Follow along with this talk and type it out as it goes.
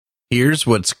Here's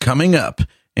what's coming up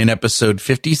in episode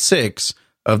 56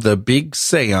 of the Big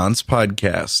Séance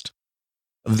podcast.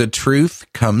 The truth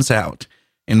comes out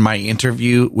in my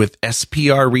interview with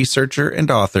SPR researcher and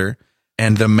author,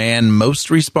 and the man most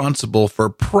responsible for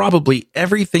probably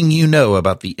everything you know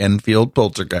about the Enfield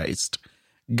Poltergeist,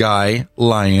 Guy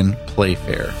Lyon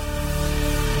Playfair.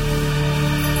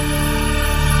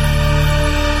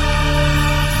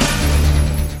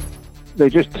 They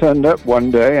just turned up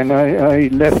one day, and I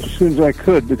left as soon as I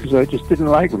could because I just didn't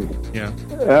like them. Yeah.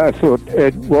 I thought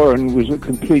Ed Warren was a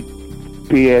complete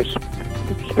BS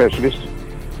specialist.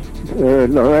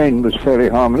 Lorraine was fairly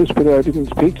harmless, but I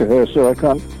didn't speak to her, so I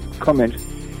can't comment.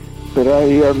 But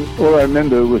all I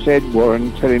remember was Ed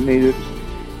Warren telling me that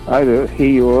either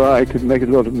he or I could make a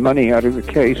lot of money out of the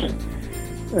case,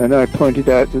 and I pointed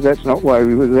out that that's not why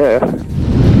we were there.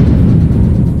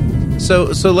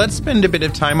 So let's spend a bit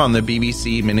of time on the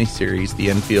BBC miniseries, The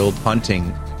Enfield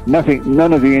Haunting.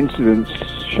 None of the incidents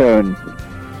shown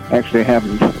actually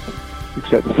happened,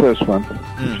 except the first one,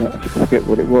 which I forget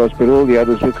what it was, but all the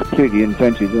others were completely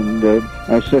invented, and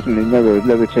I certainly never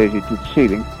levitated to the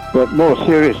ceiling. But more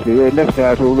seriously, they left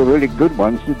out all the really good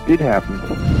ones that did happen.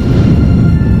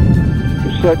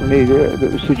 Certainly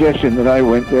the suggestion that I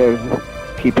went there to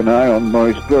keep an eye on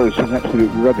Maurice Grosse was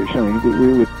absolute rubbish. I mean,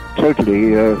 we were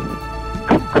totally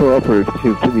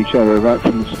cooperative to each other right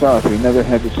from the start. We never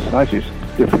had the slightest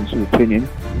difference of opinion.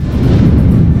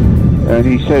 And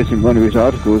he says in one of his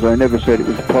articles, I never said it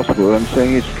was possible, I'm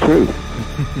saying it's true.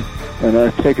 And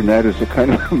I've taken that as a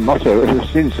kind of motto ever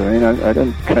since. I mean, I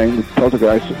don't claim that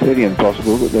poltergeists are clearly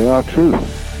impossible, but they are true.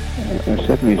 I've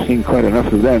certainly seen quite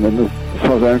enough of them, and as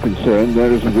far as I'm concerned,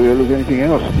 they're as real as anything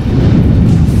else.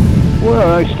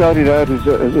 Well, I started out as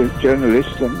a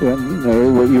journalist, and if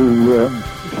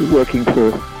you're working for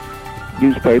a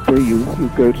newspaper, you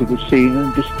go to the scene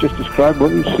and just describe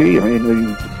what you see. I mean,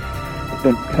 you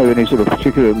don't have any sort of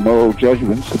particular moral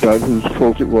judgments about whose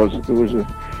fault it was that there was a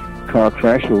car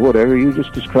crash or whatever. You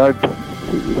just describe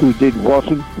who did what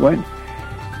and when.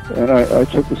 And I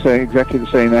took exactly the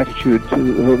same attitude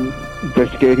to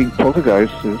investigating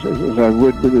poltergeists as I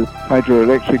would with a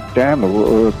hydroelectric dam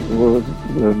or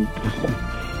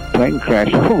plane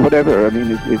crash or whatever. I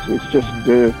mean, it's just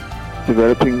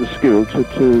developing the skill to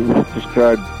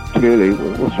describe clearly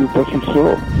what you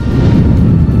saw.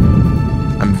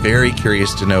 I'm very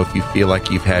curious to know if you feel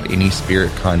like you've had any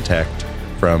spirit contact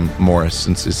from Maurice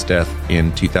since his death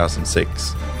in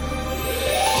 2006.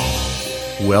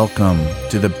 Welcome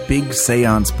to the Big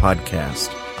Séance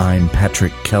podcast. I'm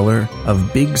Patrick Keller of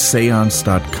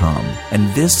BigSeance.com,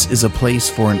 and this is a place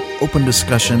for an open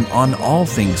discussion on all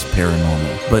things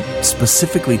paranormal, but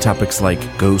specifically topics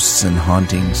like ghosts and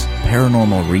hauntings,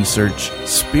 paranormal research,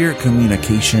 spirit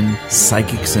communication,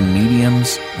 psychics and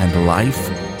mediums, and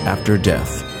life after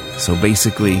death. So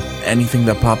basically, anything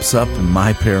that pops up in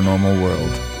my paranormal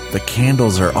world. The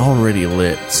candles are already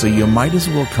lit, so you might as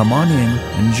well come on in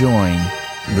and join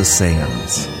the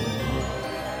Séance.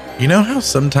 You know how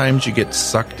sometimes you get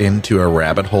sucked into a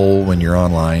rabbit hole when you're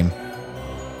online?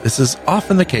 This is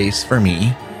often the case for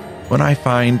me when I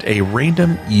find a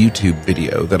random YouTube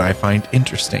video that I find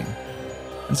interesting,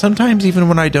 and sometimes even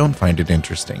when I don't find it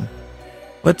interesting.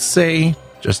 Let's say,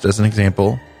 just as an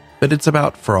example, that it's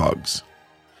about frogs.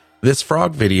 This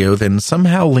frog video then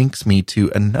somehow links me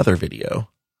to another video,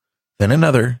 then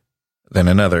another,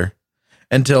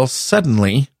 until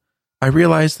suddenly I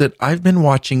realize that I've been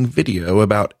watching video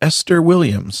about Esther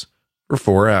Williams for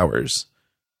 4 hours,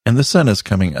 and the sun is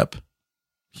coming up.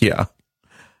 Yeah,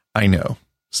 I know.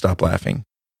 Stop laughing.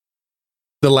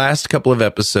 The last couple of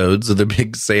episodes of the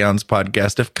Big Séance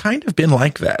podcast have kind of been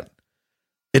like that.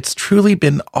 It's truly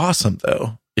been awesome,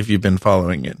 though, if you've been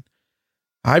following it.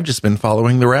 I've just been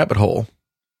following the rabbit hole.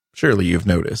 Surely you've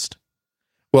noticed.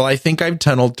 Well, I think I've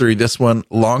tunneled through this one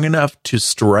long enough to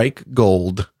strike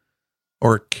gold,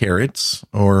 or carrots,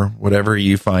 or whatever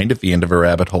you find at the end of a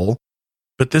rabbit hole.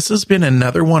 But this has been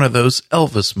another one of those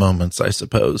Elvis moments, I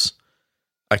suppose.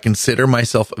 I consider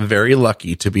myself very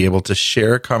lucky to be able to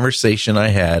share a conversation I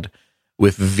had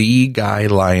with the Guy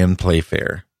Lyon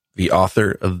Playfair, the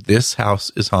author of This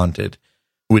House is Haunted,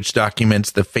 which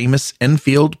documents the famous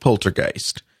Enfield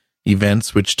Poltergeist,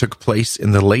 events which took place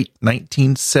in the late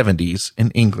 1970s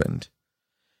in England.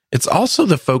 It's also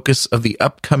the focus of the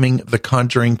upcoming The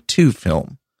Conjuring 2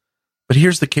 film. But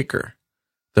here's the kicker.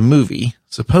 The movie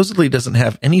supposedly doesn't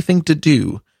have anything to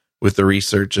do with the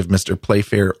research of Mr.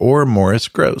 Playfair or Maurice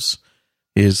Grosse,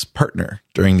 his partner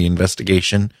during the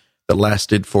investigation that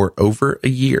lasted for over a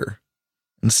year.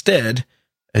 Instead,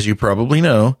 as you probably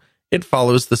know, it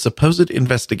follows the supposed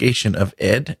investigation of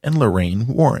Ed and Lorraine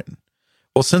Warren,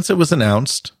 Well, since it was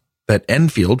announced that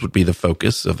Enfield would be the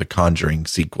focus of the Conjuring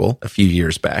sequel a few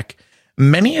years back,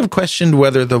 many have questioned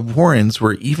whether the Warrens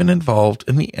were even involved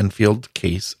in the Enfield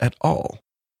case at all.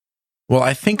 Well,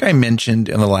 I think I mentioned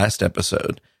in the last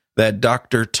episode that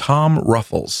Dr. Tom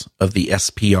Ruffles of the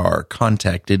SPR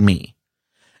contacted me.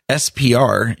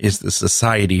 SPR is the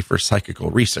Society for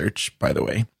Psychical Research, by the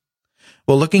way.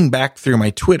 Well, looking back through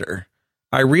my Twitter,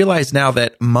 I realize now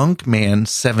that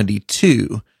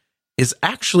Monkman72 is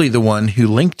actually the one who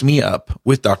linked me up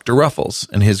with Dr. Ruffles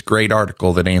and his great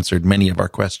article that answered many of our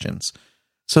questions.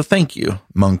 So thank you,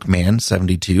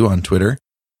 Monkman72 on Twitter.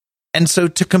 And so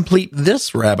to complete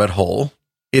this rabbit hole,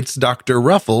 it's Dr.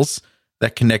 Ruffles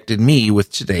that connected me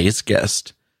with today's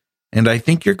guest. And I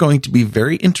think you're going to be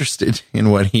very interested in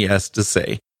what he has to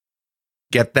say.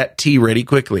 Get that tea ready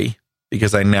quickly,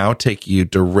 because I now take you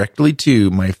directly to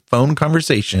my phone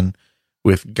conversation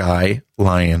with Guy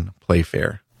Lyon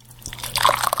Playfair.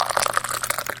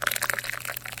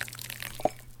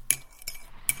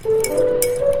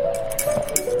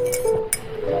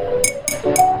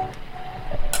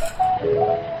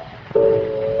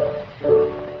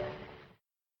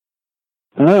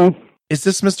 Hello? Is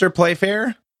this Mr.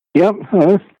 Playfair? Yep,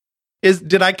 hello.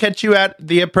 Did I catch you at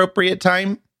the appropriate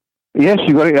time? Yes,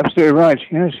 you got it absolutely right.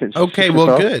 Yes. It's Okay,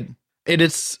 well, good. It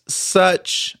is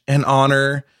such an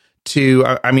honor to,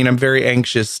 I'm very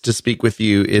anxious to speak with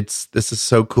you. This is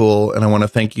so cool, and I want to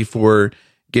thank you for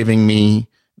giving me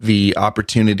the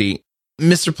opportunity.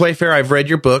 Mr. Playfair, I've read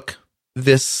your book,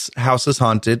 This House is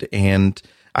Haunted, and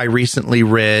I recently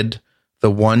read the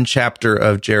one chapter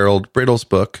of Gerald Brittle's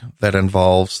book that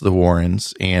involves the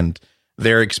Warrens and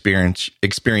their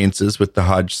experiences with the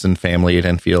Hodgson family at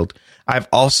Enfield. I've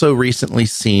also recently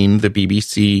seen the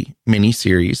BBC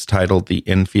miniseries titled The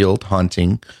Enfield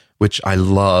Haunting, which I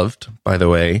loved, by the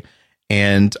way.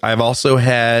 And I've also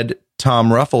had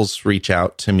Tom Ruffles reach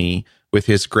out to me with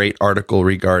his great article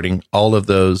regarding all of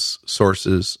those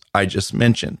sources I just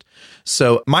mentioned.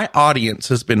 So my audience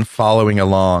has been following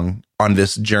along on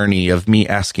this journey of me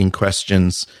asking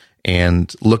questions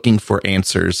and looking for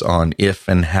answers on if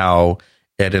and how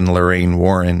Ed and Lorraine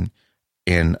Warren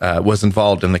was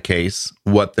involved in the case,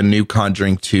 what the new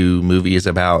Conjuring 2 movie is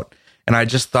about. And I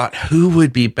just thought, who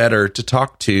would be better to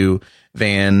talk to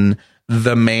than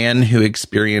the man who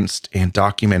experienced and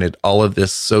documented all of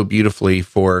this so beautifully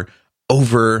for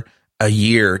over a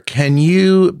year. Can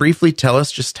you briefly tell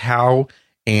us just how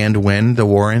and when the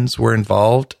Warrens were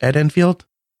involved at Enfield?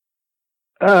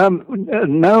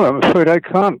 No, I'm afraid I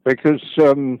can't, because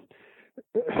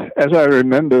as I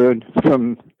remember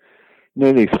from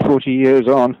nearly 40 years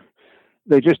on,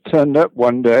 they just turned up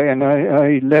one day and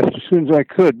I left as soon as I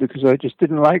could because I just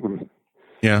didn't like them.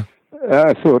 Yeah.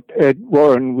 I thought Ed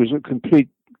Warren was a complete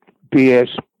BS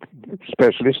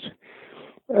specialist,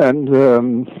 and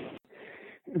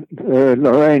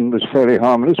Lorraine was fairly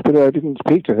harmless, but I didn't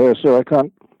speak to her, so I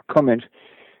can't comment.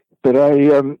 But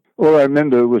all I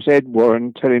remember was Ed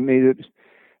Warren telling me that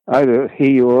either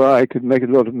he or I could make a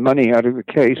lot of money out of the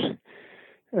case,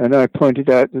 and I pointed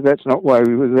out that that's not why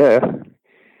we were there.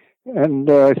 And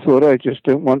I thought, I just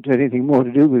don't want anything more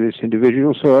to do with this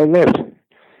individual, so I left.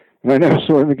 And I never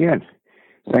saw him again,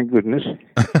 thank goodness.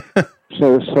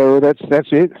 So that's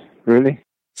it, really.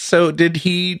 So did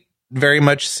he very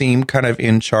much seem kind of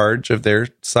in charge of their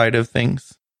side of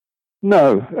things?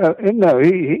 No,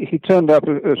 he turned up,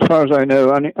 as far as I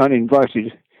know,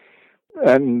 uninvited,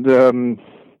 and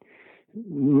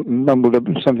mumbled up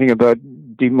something about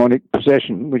demonic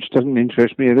possession, which doesn't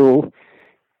interest me at all.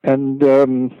 And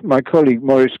my colleague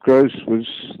Maurice Grosse was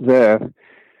there,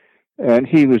 and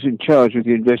he was in charge of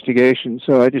the investigation.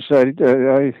 So I decided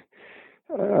I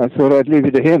thought I'd leave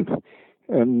it to him.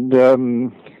 And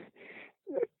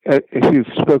if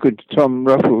you've spoken to Tom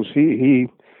Ruffles, he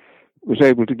was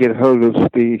able to get hold of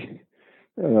the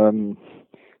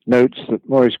notes that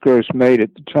Maurice Grosse made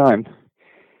at the time.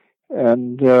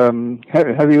 And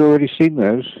have you already seen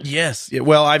those? Yes.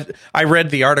 Well, I read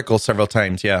the article several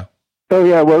times. Yeah. Oh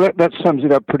yeah. Well, that sums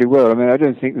it up pretty well. I mean, I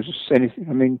don't think there's anything.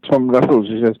 I mean, Tom Ruffles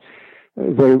is a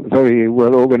very, very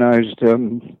well organized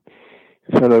fellow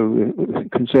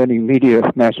concerning media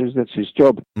matters. That's his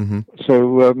job. Mm-hmm.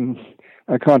 So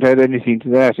I can't add anything to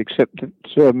that except that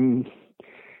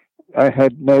I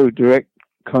had no direct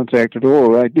contact at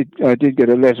all. I did get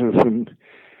a letter from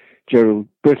Gerald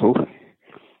Brittle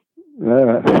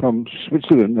from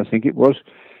Switzerland, I think it was,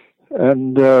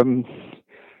 and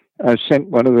I sent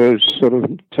one of those sort of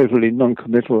totally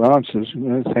non-committal answers.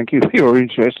 Thank you for your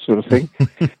interest, sort of thing,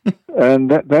 and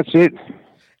that's it.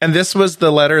 And this was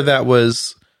the letter that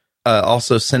was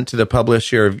also sent to the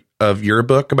publisher of your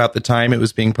book about the time it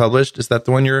was being published. Is that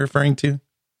the one you're referring to?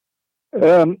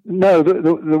 No,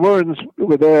 the Warrens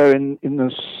were there in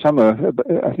the summer,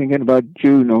 I think in about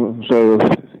June or so of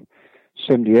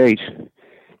 78,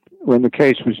 when the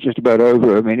case was just about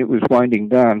over. I mean, it was winding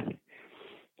down.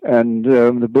 And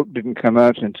the book didn't come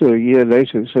out until a year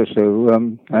later, so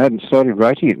I hadn't started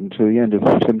writing it until the end of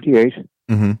 78,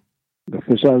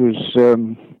 because I was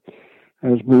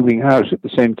moving house at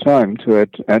the same time to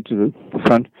add to the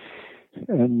fun,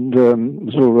 and it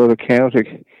was all rather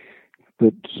chaotic.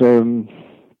 But no,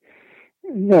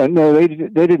 they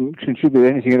didn't contribute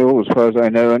anything at all, as far as I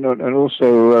know, and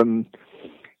also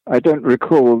I don't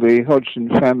recall the Hodgson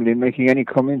family making any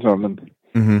comment on them.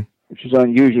 Which is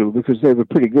unusual because they were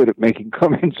pretty good at making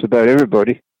comments about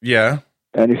everybody. Yeah.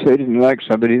 And if they didn't like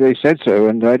somebody, they said so.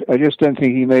 And I just don't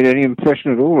think he made any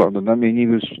impression at all on them. I mean, he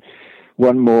was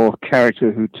one more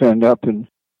character who turned up and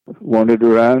wandered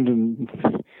around and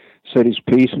said his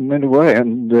piece and went away.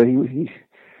 And he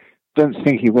don't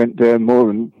think he went there more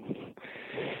than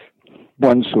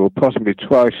once or possibly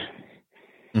twice,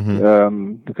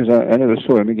 because I never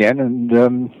saw him again. And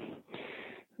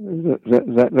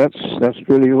that's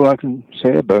really all I can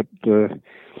say about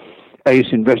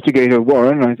Ace Investigator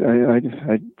Warren.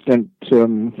 I don't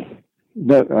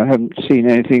no, I haven't seen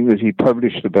anything that he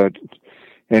published about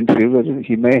Enfield.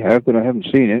 He may have, but I haven't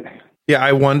seen it. Yeah,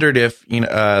 I wondered if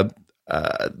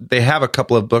they have a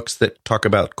couple of books that talk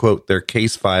about, quote, their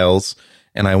case files,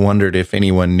 and I wondered if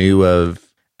anyone knew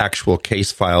of actual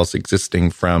case files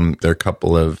existing from their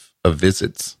couple of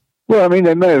visits. Well, I mean,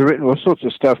 they may have written all sorts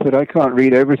of stuff, but I can't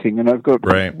read everything, and I've got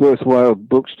worthwhile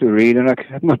books to read, and I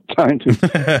have no time to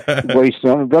waste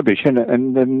on rubbish. And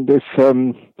if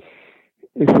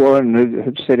Warren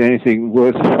had said anything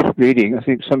worth reading, I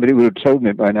think somebody would have told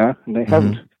me by now, and they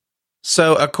haven't.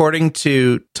 So, according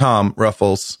to Tom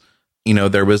Ruffles,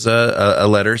 there was a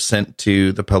letter sent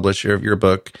to the publisher of your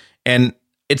book, and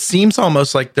it seems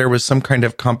almost like there was some kind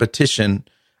of competition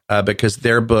because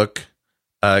their book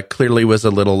clearly was a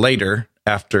little later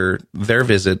after their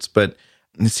visits, but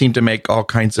it seemed to make all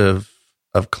kinds of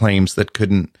claims that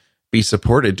couldn't be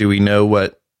supported. Do we know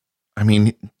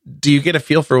do you get a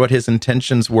feel for what his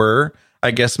intentions were, I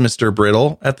guess, Mr.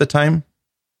 Brittle, at the time?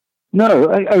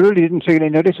 No, I really didn't take any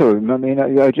notice of him. I mean,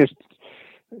 I just,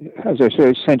 as I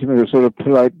say, sent him a sort of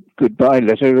polite goodbye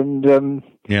letter, and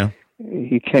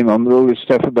he came on with all this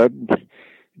stuff about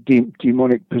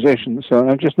demonic possession and so on.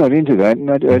 I'm just not into that, and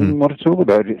I didn't want to talk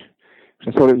about it.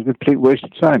 I thought it was a complete waste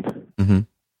of time.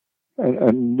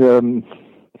 And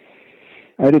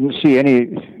I didn't see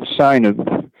any sign of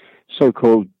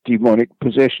so-called demonic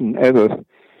possession ever.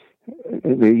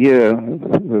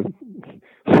 The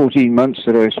 14 months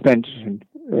that I spent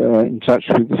in touch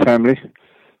with the family,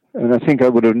 and I think I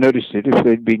would have noticed it if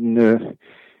they'd been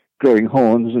growing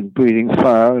horns and breathing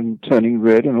fire and turning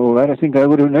red and all that. I think I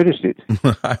would have noticed it.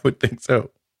 I would think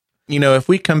so. If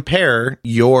we compare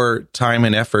your time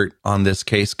and effort on this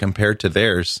case compared to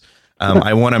theirs,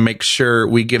 I want to make sure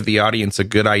we give the audience a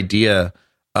good idea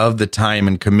of the time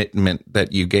and commitment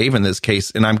that you gave in this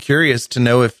case. And I'm curious to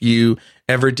know if you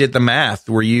ever did the math.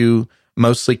 Were you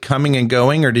mostly coming and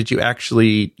going, or did you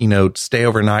actually, stay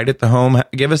overnight at the home?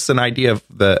 Give us an idea of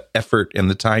the effort and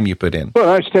the time you put in. Well,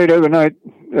 I stayed overnight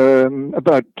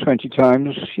about 20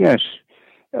 times, yes.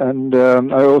 And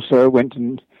I also went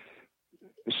and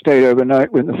stayed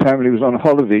overnight when the family was on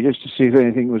holiday, just to see if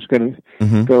anything was going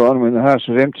to go on when the house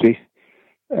was empty.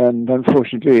 And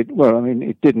unfortunately,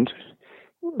 it didn't.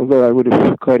 Although I would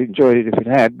have quite enjoyed it if it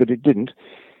had, but it didn't.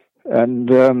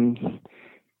 And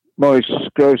Maurice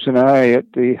Grosse and I,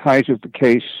 at the height of the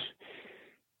case,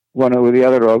 one or the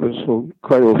other of us, or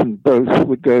quite often both,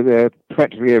 would go there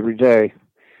practically every day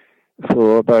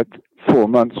for about 4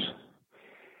 months.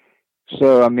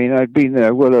 So, I'd been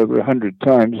there well over 100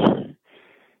 times,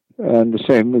 and the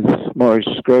same with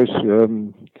Maurice Grosse,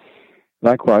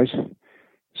 likewise.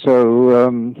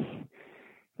 So,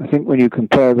 I think when you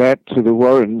compare that to the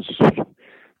Warrens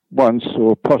once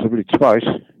or possibly twice,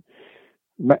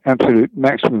 absolute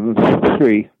maximum of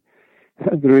 3,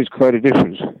 there is quite a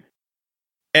difference.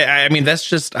 That's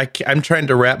just, I'm trying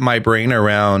to wrap my brain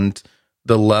around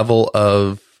the level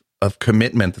of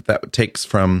commitment that takes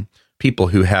from people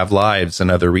who have lives and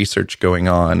other research going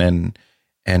on.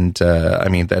 And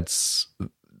that's,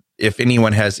 if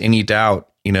anyone has any doubt,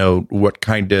 what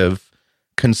kind of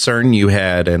concern you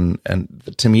had, and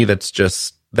to me,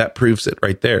 that proves it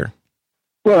right there.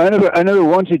 Well, I never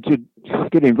wanted to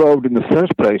get involved in the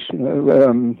first place.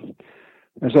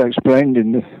 As I explained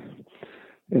in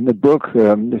the book,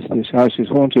 this house is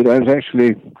haunted. I was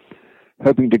actually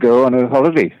hoping to go on a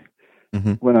holiday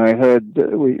when I heard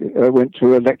I went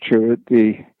to a lecture at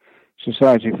the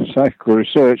Society for Psychical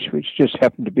Research, which just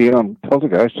happened to be on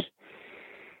poltergeists.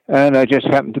 And I just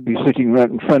happened to be sitting right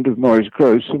in front of Maurice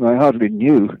Grosse, whom I hardly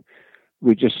knew.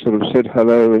 We just sort of said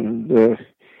hello and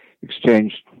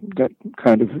exchanged that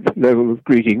kind of level of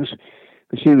greetings.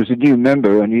 Because he was a new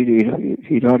member, and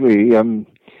he'd hardly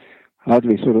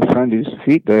sort of found his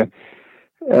feet there.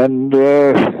 And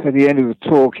at the end of the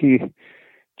talk, he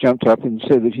jumped up and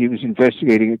said that he was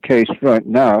investigating a case right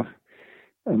now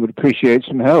and would appreciate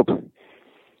some help.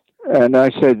 And I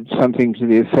said something to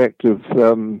the effect of,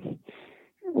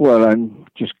 well, I'm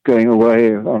just going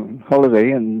away on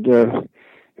holiday, and if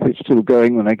it's still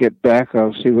going when I get back,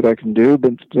 I'll see what I can do,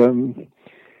 but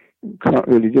can't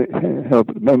really help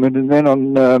at the moment. And then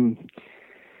on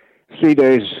 3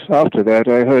 days after that,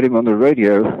 I heard him on the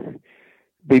radio.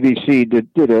 BBC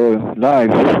did a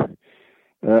live.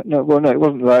 No, it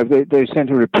wasn't live. They sent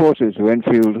a reporter to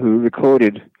Enfield who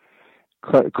recorded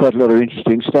quite a lot of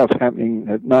interesting stuff happening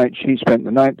at night. She spent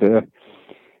the night there,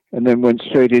 and then went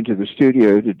straight into the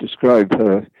studio to describe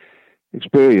her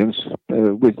experience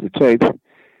with the tape.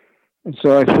 And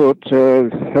so I thought,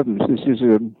 heavens, this is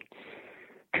a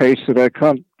case that I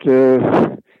can't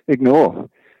ignore.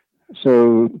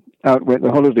 So out went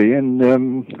the holiday, and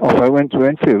off I went to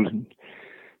Enfield and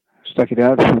stuck it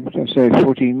out for, say,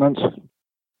 14 months.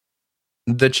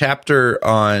 The chapter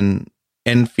on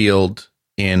Enfield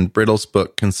in Brittle's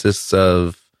book consists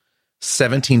of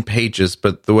 17 pages,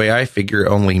 but the way I figure,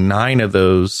 only 9 of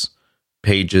those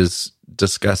pages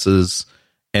discusses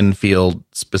Enfield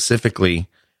specifically.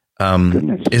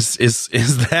 Is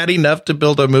that enough to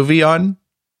build a movie on?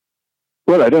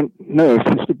 Well, I don't know if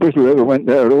Mr. Brittle ever went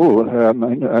there at all.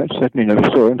 I certainly never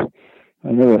saw him.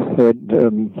 I never heard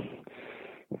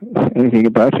anything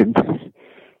about him.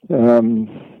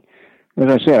 As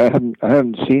I say, I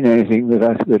haven't seen anything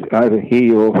that either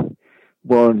he or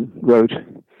Warren wrote,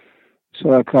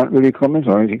 so I can't really comment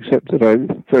on it, except that I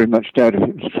very much doubt if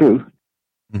it was true.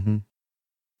 Mm-hmm.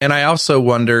 And I also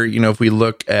wonder, if we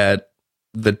look at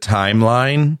the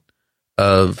timeline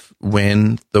of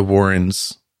when the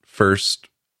Warrens first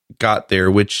got there,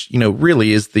 which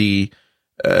really is the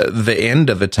end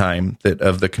of the time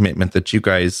of the commitment that you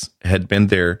guys had been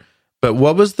there. But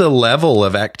what was the level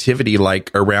of activity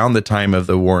like around the time of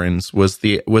the Warrens? Was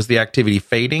the activity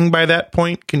fading by that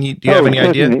point? Do you have any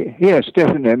idea? Yes,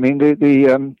 definitely. I mean,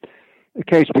 the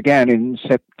case began in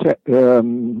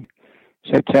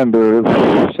September of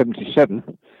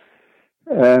 '77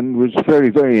 and was very,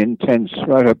 very intense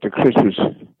right up to Christmas.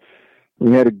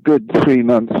 We had a good 3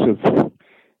 months of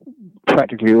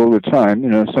practically all the time,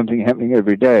 something happening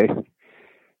every day,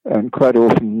 and quite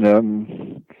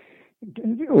often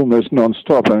almost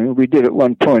non-stop. I mean, we did at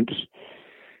one point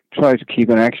try to keep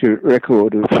an accurate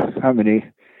record of how many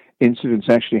incidents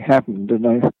actually happened,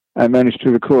 and I managed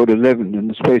to record 11 in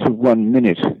the space of 1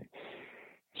 minute.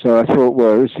 So I thought,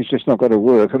 well, this is just not going to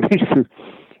work. I mean,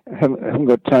 I haven't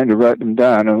got time to write them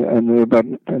down, and there were about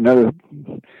another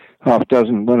half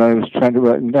dozen when I was trying to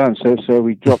write them down. So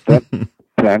we dropped that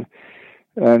plan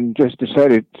and just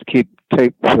decided to keep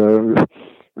tape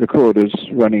recorders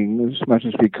running as much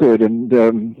as we could, and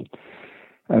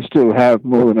I still have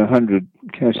more than 100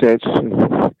 cassettes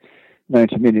of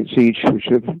 90 minutes each, which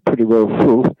are pretty well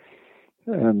full.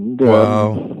 And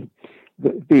wow.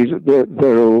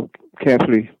 They're all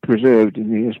carefully preserved in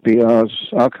the SBR's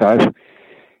archive,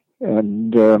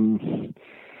 and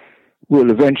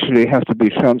will eventually have to be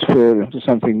transferred to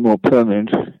something more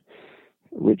permanent,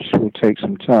 which will take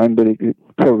some time, but it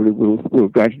probably will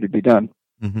gradually be done.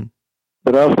 Mm-hmm.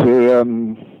 But after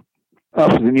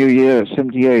the new year,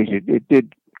 '78, it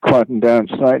did quieten down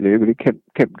slightly, but it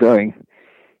kept going,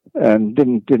 and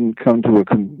didn't come to a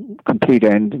complete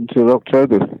end until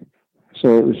October.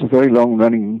 So it was a very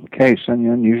long-running case, and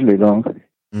unusually long.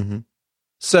 Mm-hmm.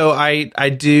 So I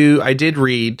did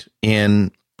read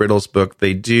in Brittle's book,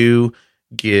 they do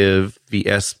give the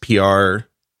SPR,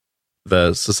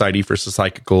 the Society for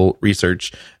Psychical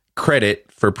Research,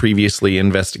 credit for previously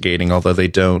investigating, although they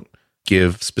don't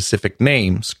give specific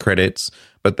names, credits,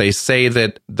 but they say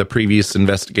that the previous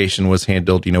investigation was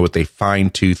handled, with a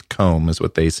fine-tooth comb, is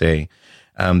what they say.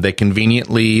 They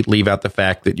conveniently leave out the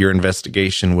fact that your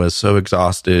investigation was so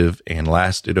exhaustive and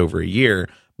lasted over a year,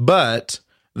 but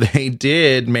they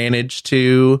did manage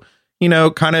to,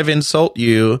 kind of insult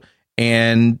you,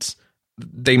 and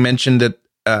they mentioned that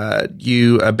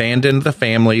you abandoned the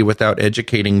family without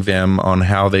educating them on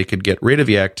how they could get rid of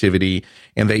the activity.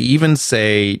 And they even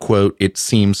say, quote, "It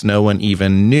seems no one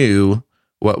even knew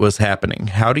what was happening."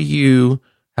 How do you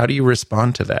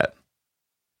respond to that?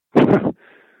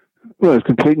 Well, it's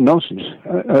complete nonsense.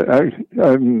 I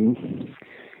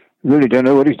really don't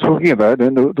know what he's talking about,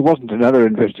 and there wasn't another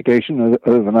investigation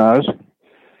other than ours.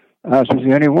 Ours was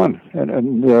the only one.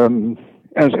 And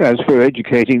as for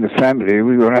educating the family,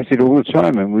 we were at it all the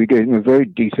time, and we gave them a very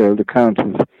detailed account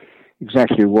of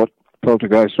exactly what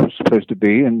poltergeist was supposed to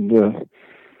be, and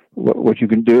what you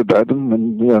can do about them,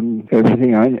 and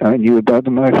everything I knew about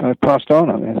them I passed on.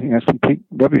 I think that's complete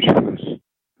rubbish for us.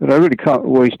 But I really can't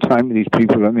waste time with these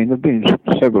people. I mean, there have been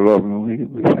several of them.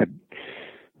 We've had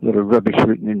a lot of rubbish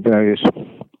written in various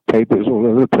papers all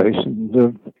over the place,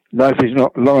 and life is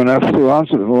not long enough to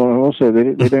answer them all. Also,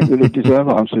 they don't really deserve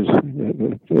answers.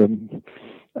 I'm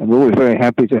always very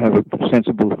happy to have a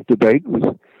sensible debate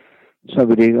with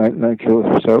somebody like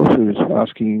yourself who's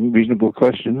asking reasonable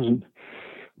questions and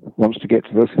wants to get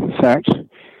to the facts.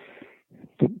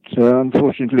 But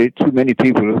unfortunately, too many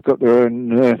people have got their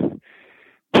own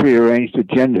prearranged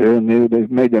agenda, and they've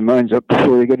made their minds up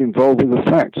before they get involved with the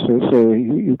facts. So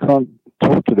you can't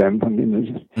talk to them. I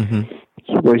mean, it's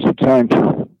a waste of time.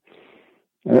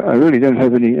 I really don't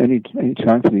have any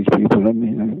time for these people. I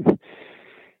mean,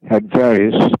 I had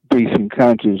various brief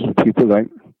encounters with people like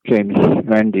James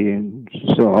Randi and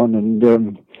so on, and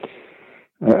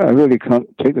I really can't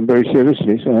take them very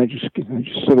seriously. So I just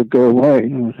sort of go away. You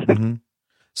know? Mm-hmm.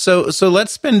 So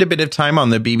let's spend a bit of time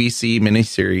on the BBC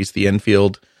miniseries, The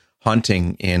Enfield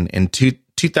Haunting. In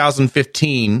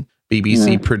 2015,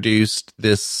 BBC produced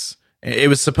this. It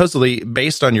was supposedly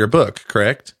based on your book,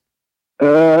 correct?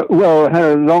 Well, I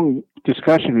had a long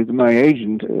discussion with my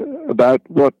agent about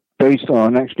what based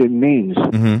on actually means.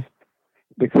 Mm-hmm.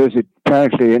 Because it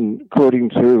apparently, according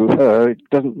to her, it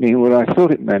doesn't mean what I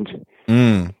thought it meant.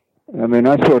 Mm. I mean,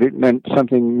 I thought it meant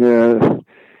something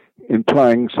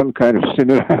implying some kind of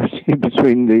similarity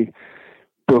between the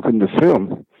book and the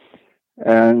film,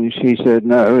 and she said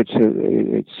no. It's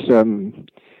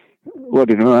what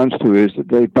it amounts to is that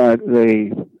the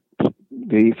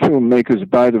filmmakers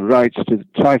buy the rights to the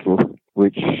title,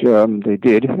 which they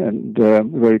did, and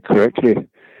very correctly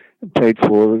paid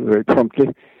for very promptly.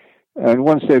 And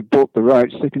once they've bought the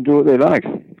rights, they can do what they like.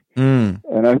 Mm.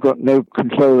 And I've got no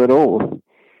control at all.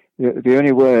 The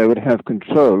only way I would have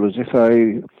control is if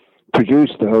I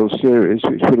produced the whole series,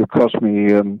 which would have cost me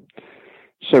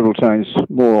several times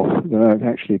more than I'd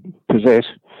actually possess.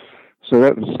 So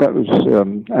that was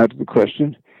out of the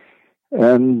question.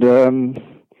 And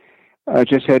I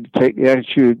just had to take the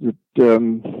attitude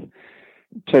that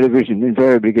television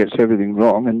invariably gets everything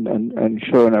wrong, and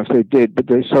sure enough they did, but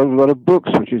they sold a lot of books,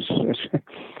 which is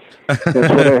that's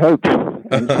what I hoped,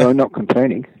 and so I'm not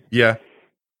complaining. Yeah,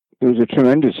 there was a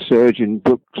tremendous surge in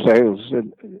book sales,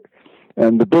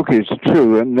 and the book is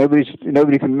true, and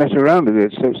nobody can mess around with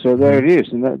it. So there it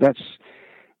is, and that's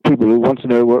people who want to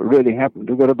know what really happened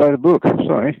have got to buy the book. I'm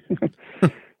sorry,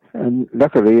 and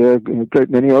luckily a great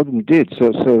many of them did.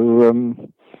 So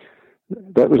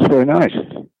that was very nice.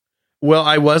 Well,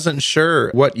 I wasn't sure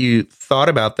what you thought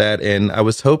about that, and I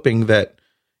was hoping that,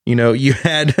 you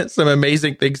had some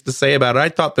amazing things to say about it. I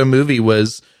thought the movie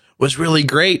was really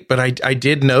great, but I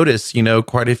did notice,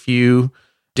 quite a few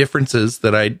differences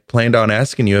that I planned on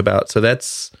asking you about. So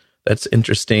that's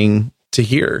interesting to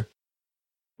hear.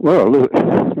 Well,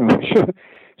 sure,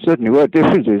 certainly what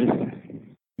differences.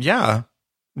 Yeah.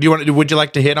 Would you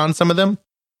like to hit on some of them?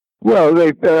 Well,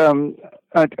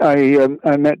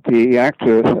 I met the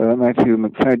actor, Matthew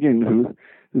MacFadyen,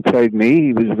 who played me.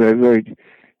 He was a very, very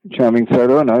charming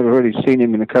fellow, and I've already seen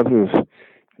him in a couple of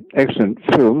excellent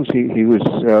films. He was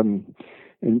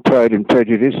in Pride and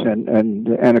Prejudice and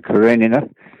Anna Karenina,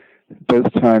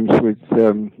 both times with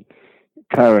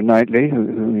Keira Knightley,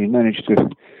 who he managed to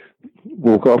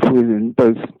walk off with in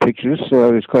both pictures, so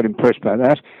I was quite impressed by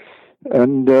that.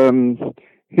 And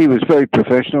he was very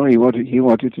professional. He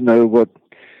wanted to know what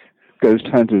ghost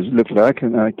hunters look like,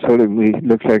 and I told him we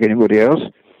looked like anybody else.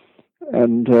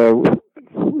 And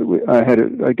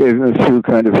I gave him a few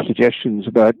kind of suggestions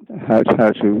about how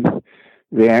to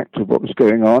react to what was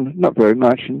going on. Not very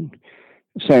much. And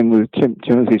same with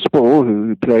Timothy Spall,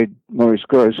 who played Maurice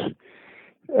Grosse,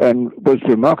 and was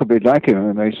remarkably like him,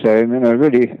 I may say. I mean, I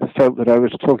really felt that I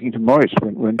was talking to Maurice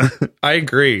when I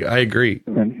agree.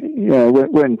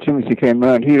 When Timothy came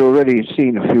around, he'd already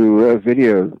seen a few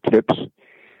video clips.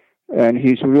 And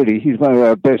he's one of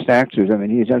our best actors. I mean,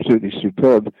 he's absolutely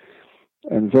superb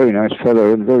and very nice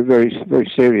fellow, and very, very,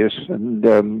 very serious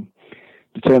and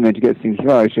determined to get things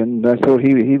right. And I thought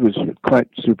he was quite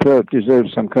superb,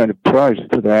 deserved some kind of prize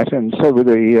for that. And so were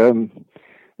the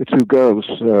two girls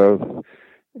were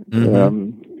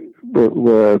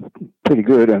pretty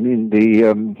good. I mean,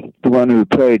 the one who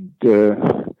played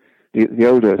the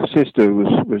older sister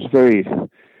was very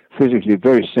physically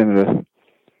very similar,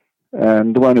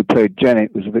 and the one who played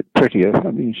Janet was a bit prettier.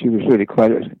 I mean, she was really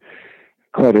quite a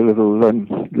little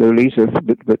Lolita,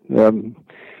 but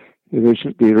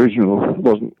the original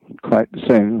wasn't quite the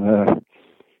same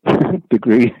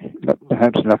degree,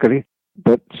 perhaps luckily.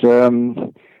 But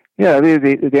the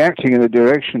acting and the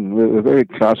direction were very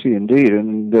classy indeed,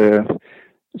 and the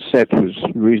set was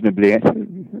reasonably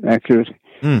accurate.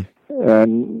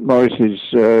 And Maurice's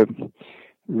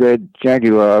red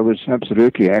Jaguar was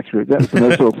absolutely accurate. That was the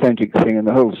most authentic thing in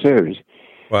the whole series.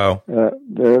 Wow.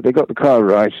 They got the car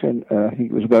right, and I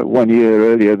think it was about 1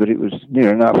 year earlier, but it was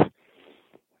near enough.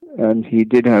 And he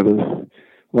did have a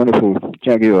wonderful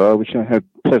Jaguar, which I have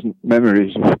pleasant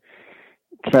memories of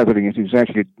traveling at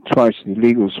exactly twice the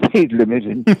legal speed limit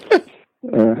in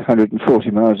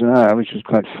 140 miles an hour, which was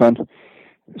quite fun.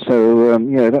 So,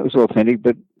 that was authentic,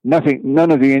 but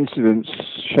none of the incidents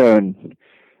shown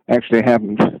actually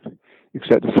happened,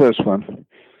 except the first one.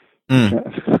 I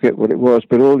forget what it was,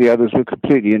 but all the others were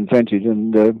completely invented,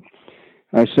 and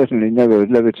I certainly never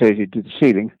levitated to the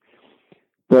ceiling.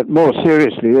 But more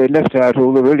seriously, they left out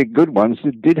all the really good ones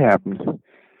that did happen.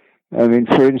 I mean,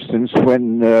 for instance,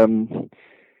 when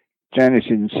Janet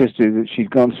insisted that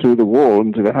she'd gone through the wall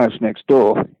into the house next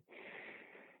door,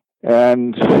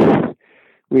 and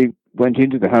we went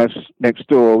into the house next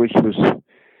door, which was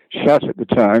shut at the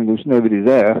time. There was nobody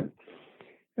there.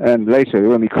 And later,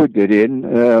 when we could get in,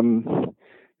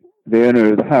 the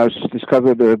owner of the house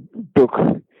discovered a book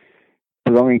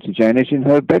belonging to Janet in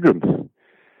her bedroom.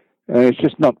 It's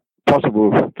just not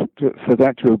possible for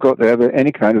that to have got there by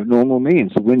any kind of normal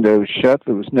means. The window was shut,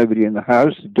 there was nobody in the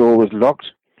house, the door was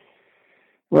locked.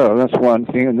 Well, that's one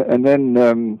thing. And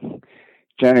then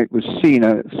Janet was seen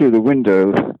through the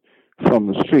window from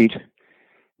the street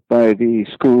by the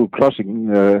school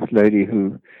crossing lady,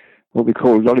 what we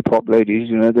call lollipop ladies.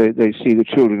 They see the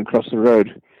children across the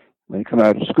road when they come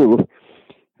out of school.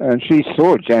 And she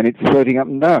saw Janet floating up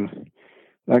and down,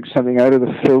 like something out of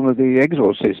the film of The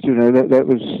Exorcist. That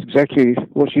was exactly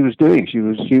what she was doing. She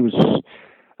was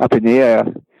up in the air,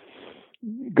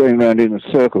 going around in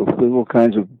a circle with all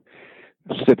kinds of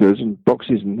slippers and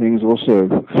boxes and things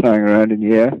also flying around in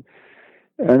the air.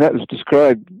 And that was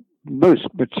described most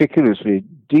meticulously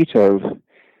detailed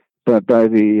by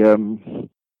the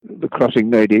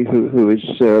crossing lady, who is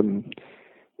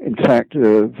in fact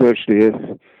virtually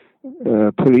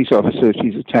a police officer.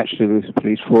 She's attached to the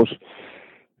police force.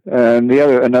 And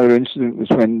another incident was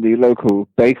when the local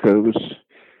baker was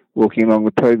walking along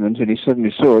the pavement, and he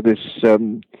suddenly saw this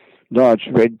large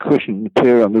red cushion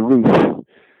appear on the roof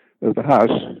of the house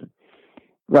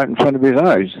right in front of his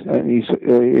eyes. And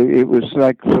it was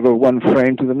like sort of one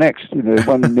frame to the next.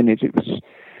 1 minute it was,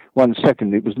 1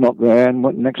 second it was not there, and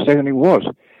next second it was.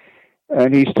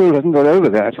 And he still hasn't got over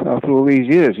that after all these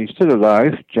years. He's still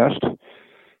alive, just.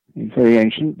 He's very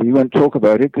ancient, but he won't talk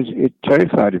about it because it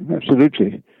terrified him,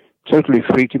 absolutely. Totally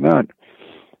freaked him out.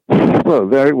 Well,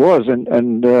 there it was,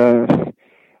 and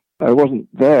I wasn't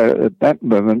there at that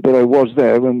moment, but I was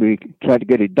there when we tried to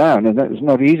get it down, and that was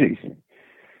not easy.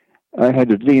 I had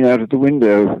to lean out of the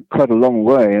window quite a long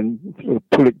way and sort of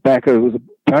pull it back over the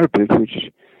parapet,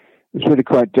 which was really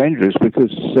quite dangerous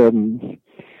because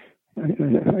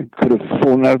I could have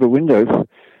fallen out of the window.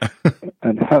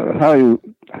 And how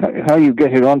you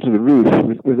get it onto the roof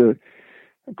with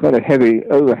quite a heavy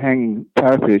overhanging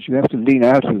parapet, you have to lean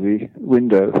out of the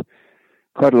window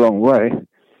quite a long way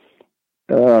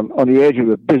on the edge of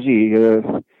a busy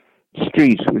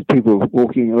street with people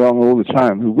walking along all the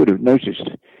time who would have noticed.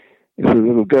 If a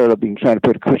little girl had been trying to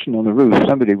put a cushion on the roof,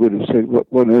 somebody would have said, what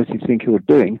on earth do you think you're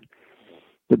doing?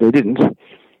 But they didn't.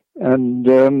 And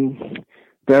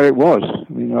there it was.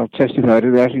 I mean, I'll testify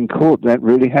to that in court. That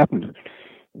really happened.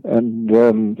 And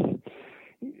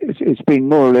it's been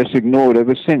more or less ignored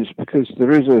ever since, because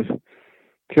there is a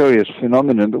curious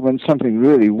phenomenon that when something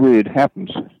really weird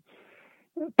happens,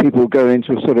 people go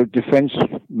into a sort of defense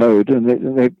mode,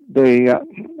 and they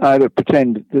either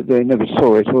pretend that they never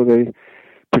saw it, or they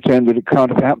pretend that it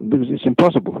can't have happened because it's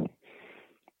impossible.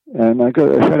 And I've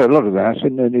had a lot of that,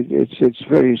 and it's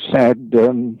very sad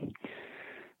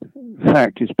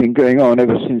fact. It's been going on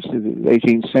ever since the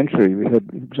 18th century. We had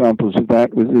examples of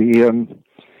that with the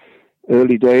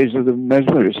early days of the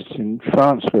mesmerists in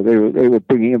France, where they were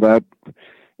bringing about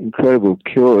incredible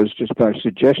cures just by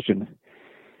suggestion.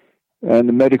 And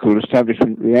the medical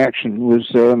establishment reaction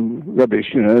was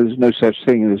rubbish. There's no such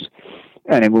thing as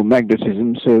animal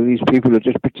magnetism, so these people are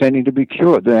just pretending to be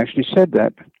cured. They actually said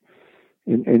that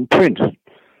in print.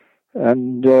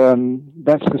 And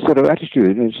that's the sort of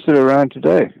attitude, and it's still around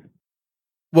today.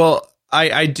 Well,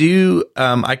 I do.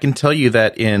 I can tell you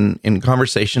that in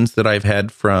conversations that I've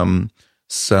had from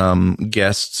some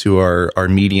guests who are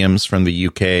mediums from the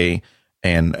UK,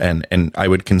 and I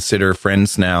would consider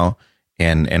friends now,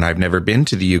 and I've never been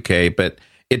to the UK, but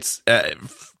it's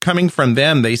coming from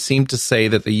them. They seem to say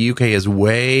that the UK is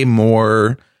way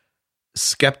more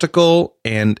skeptical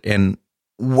and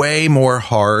way more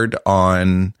hard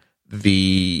on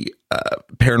the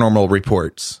paranormal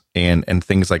reports and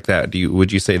things like that.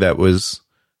 Would you say that was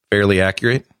fairly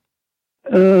accurate?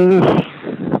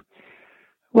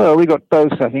 Well, we got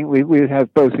both. I think we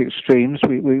have both extremes.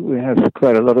 We have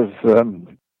quite a lot of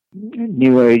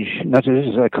New Age nutters,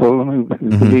 as I call them,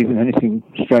 who believe in anything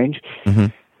strange.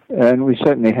 And we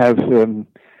certainly have.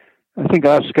 I think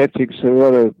our skeptics are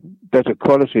rather better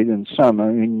quality than some. I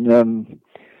mean,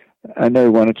 I know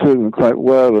one or two of them quite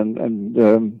well, and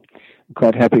I'm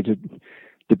quite happy to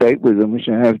debate with them, which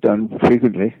I have done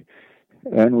frequently.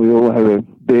 And we all have a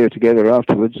beer together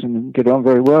afterwards and get on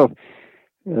very well.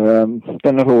 They're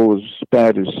not all as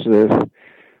bad as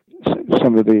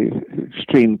some of the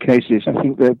extreme cases. I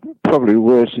think they're probably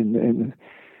worse in the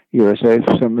USA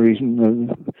for some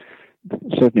reason.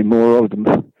 Certainly more of them.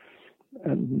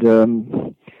 And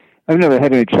I've never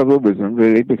had any trouble with them,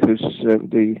 really, because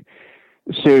the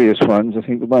serious ones, I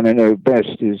think the one I know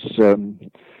best is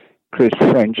Chris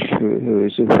French, who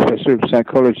is a professor of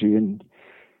psychology in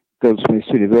Goldsmiths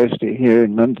University here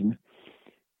in London.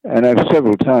 And I've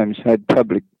several times had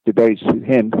public debates with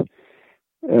him.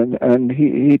 And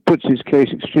he puts his case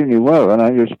extremely well, and I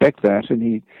respect that.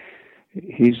 And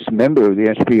he's a member of the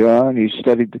SPR, and he's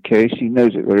studied the case. He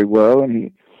knows it very well,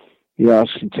 and he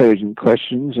asks intelligent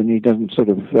questions, and he doesn't sort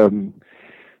of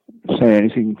say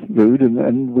anything rude,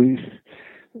 and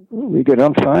we get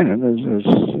on fine, and there's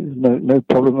no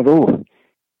problem at all.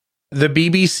 The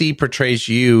BBC portrays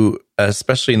you,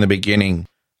 especially in the beginning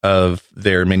of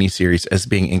their miniseries, as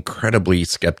being incredibly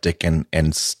skeptic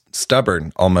and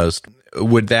stubborn, almost.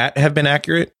 Would that have been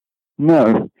accurate?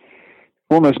 No.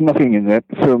 Almost nothing in that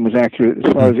film was accurate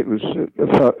as far as it was,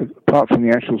 apart from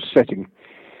the actual setting.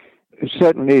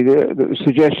 Certainly the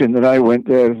suggestion that I went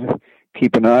there to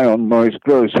keep an eye on Maurice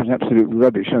Grosse was absolute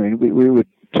rubbish. I mean, we were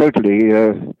totally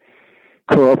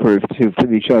cooperative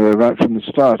with each other right from the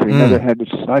start. We never had the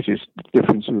slightest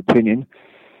difference of opinion.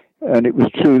 And it was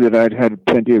true that I'd had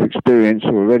plenty of experience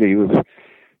already with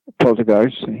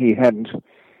poltergeists, and he hadn't.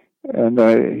 And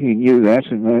he knew that,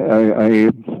 and I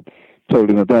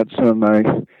told him about some of my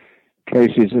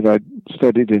cases that I'd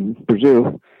studied in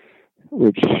Brazil,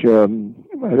 which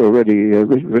I'd already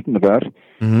written about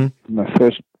in my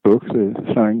first book, The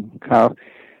Flying Cow.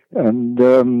 And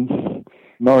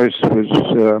Maurice was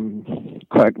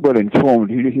quite well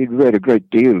informed. He'd read a great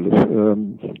deal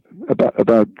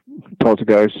about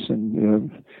poltergeists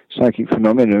and psychic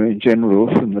phenomena in general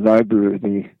from the library of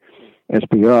the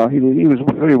SPR. He was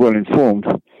very well informed,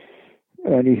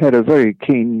 and he had a very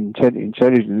keen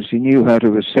intelligence. He knew how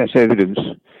to assess evidence,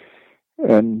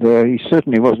 and he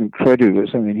certainly wasn't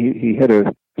credulous. I mean, he had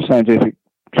a scientific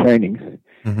training,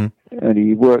 and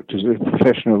he worked as a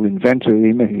professional inventor. He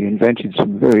invented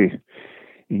some very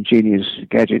ingenious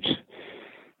gadgets,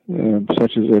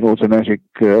 such as an automatic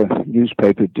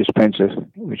newspaper dispenser,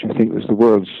 which I think was the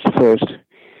world's first,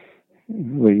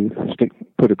 where you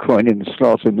put a coin in the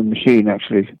slot and the machine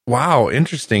actually. Wow,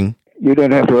 interesting. You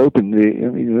don't have to open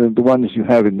the ones you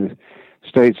have in the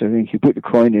States. I think you put the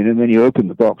coin in and then you open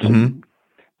the box and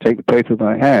take the paper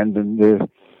by hand, and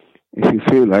if you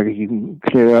feel like it, you can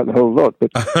clear out the whole lot.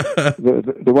 But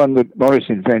the one that Maurice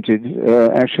invented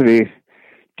actually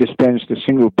dispensed a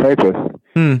single paper.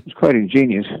 It was quite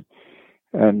ingenious,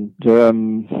 and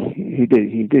he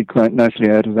did quite nicely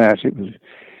out of that.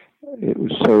 It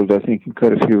was sold, I think, in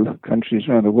quite a few countries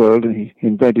around the world, and he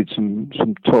invented some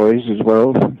toys as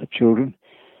well for children,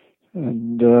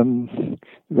 and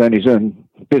ran his own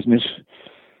business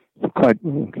for quite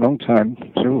a long time,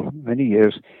 so many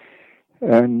years.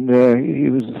 And he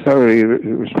was a thoroughly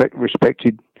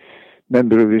respected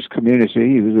member of his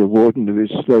community. He was a warden of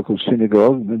his local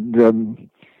synagogue, and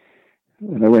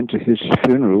when I went to his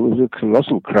funeral, it was a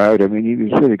colossal crowd. I mean, he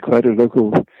was really quite a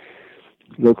local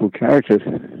character.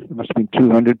 There must have been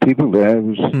 200 people there. It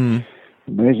was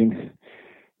amazing.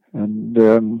 And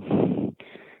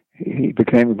he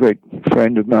became a great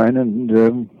friend of mine,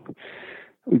 and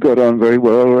we got on very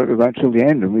well right till the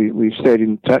end, and we stayed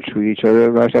in touch with each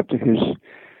other right up to his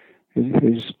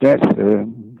death.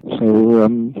 So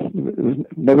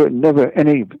there was never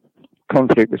any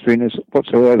conflict between us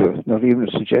whatsoever, not even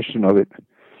a suggestion of it.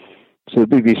 So the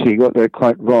BBC got that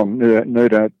quite wrong, no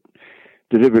doubt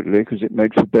deliberately, because it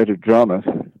made for better drama.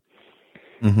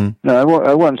 Mm-hmm. No,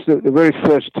 I once, the very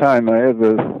first time I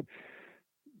ever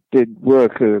did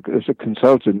work as a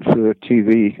consultant for a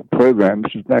TV program,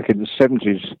 which was back in the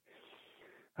 70s.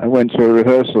 I went to a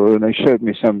rehearsal and they showed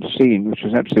me some scene which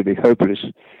was absolutely hopeless.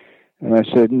 And I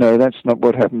said, no, that's not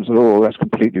what happens at all. That's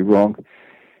completely wrong.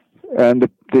 And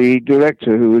the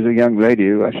director, who was a young lady,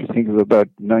 who I should think of about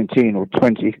 19 or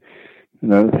 20,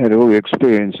 had all the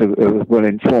experience of a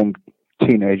well-informed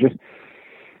teenager.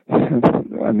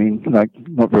 I mean, like,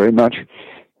 not very much.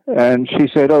 And she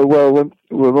said, oh, well,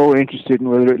 we're more interested in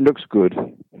whether it looks good.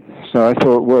 So I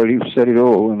thought, well, you've said it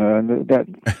all. And that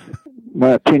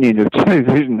my opinion of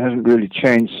television hasn't really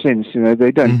changed since.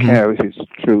 They don't care if it's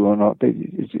true or not.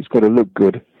 It's got to look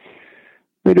good.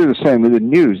 They do the same with the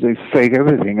news. They fake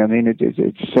everything. I mean,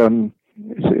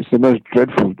 it's the most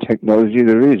dreadful technology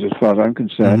there is, as far as I'm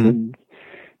concerned. And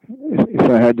if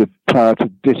I had the power to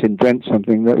disinvent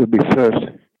something, that would be first.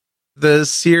 The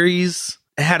series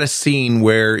had a scene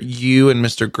where you and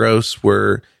Mr. Grosse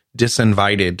were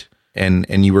disinvited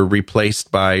and you were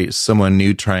replaced by someone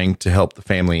new trying to help the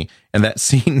family. And that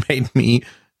scene made me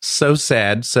so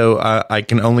sad. So I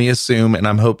can only assume, and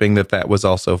I'm hoping that was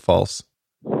also false.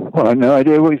 Well, I have no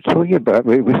idea what you're talking about.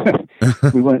 We weren't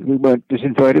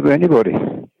disinvited by anybody.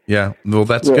 Yeah, well,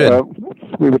 that's good.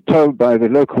 We were told by the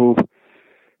local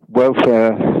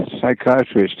welfare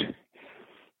psychiatrist,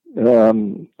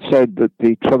 said that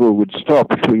the trouble would stop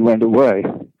if we went away.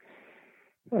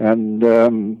 And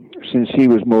since he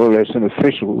was more or less an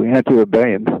official, we had to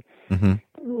obey him. Mm-hmm.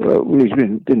 Well, we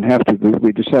didn't have to, but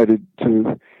we decided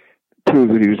to prove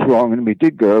that he was wrong, and we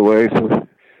did go away for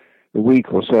a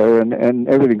week or so, and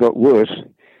everything got worse.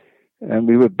 And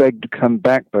we were begged to come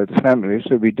back by the family,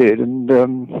 so we did.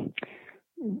 And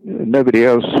nobody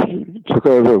else took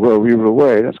over while we were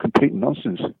away. That's complete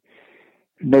nonsense.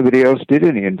 Nobody else did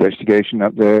any investigation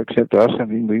up there except us. I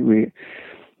mean,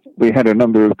 we had a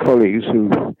number of colleagues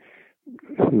who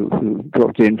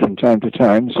dropped in from time to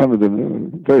time. Some of them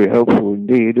were very helpful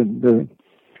indeed, and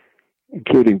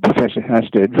including Professor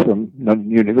Hasted from London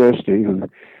University, who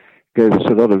gave us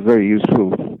a lot of very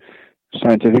useful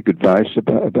scientific advice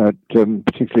about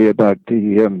particularly about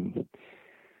the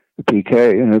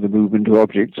PK, the movement of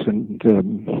objects and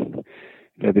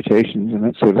levitations and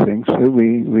that sort of thing. So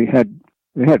we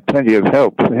had plenty of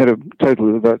help. We had a total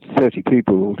of about 30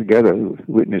 people altogether who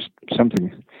witnessed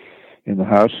something in the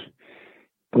house.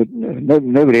 But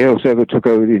nobody else ever took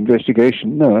over the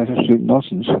investigation. No, that's absolute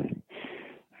nonsense.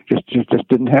 It just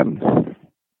didn't happen.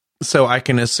 So I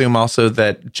can assume also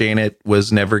that Janet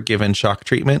was never given shock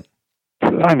treatment?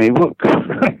 I mean, look,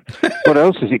 what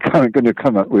else is he going to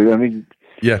come up with? I mean,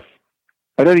 yeah,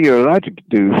 I don't think you're allowed to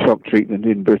do shock treatment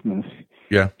in Britain.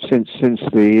 Yeah, since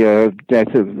the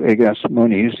death of Egas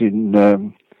Moniz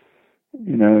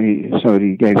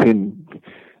somebody gave him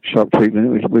shock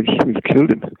treatment, which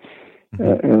killed him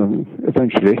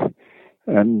eventually,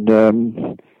 and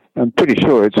I'm pretty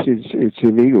sure it's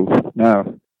illegal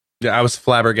now. Yeah, I was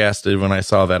flabbergasted when I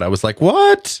saw that. I was like,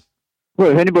 "What?"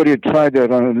 Well, if anybody had tried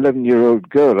that on an 11-year-old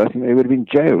girl, I think they would have been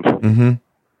jailed.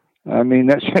 Mm-hmm. I mean,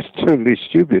 that's just totally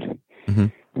stupid. Mm-hmm.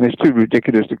 And it's too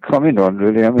ridiculous to comment on,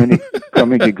 really. I'm only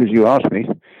commenting because you asked me.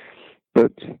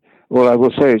 But all I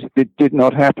will say is it did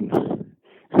not happen.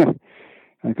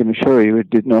 I can assure you it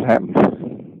did not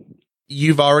happen.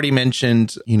 You've already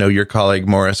mentioned, your colleague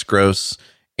Maurice Grosse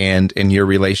and your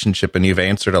relationship, and you've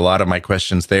answered a lot of my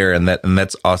questions there, and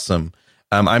that's awesome.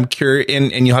 I'm curious,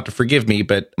 and you'll have to forgive me,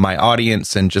 but my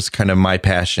audience and just kind of my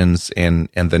passions and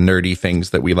the nerdy things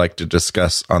that we like to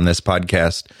discuss on this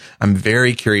podcast, I'm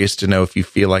very curious to know if you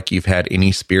feel like you've had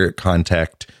any spirit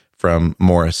contact from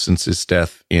Maurice since his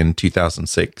death in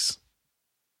 2006.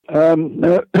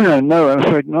 No, I'm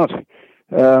afraid not.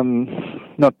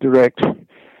 Not direct.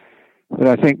 But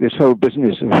I think this whole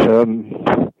business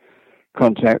of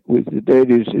contact with the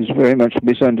dead is very much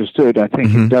misunderstood. I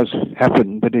think it does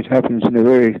happen, but it happens in a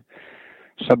very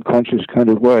subconscious kind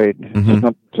of way. It's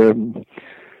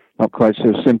not quite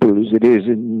so simple as it is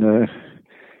in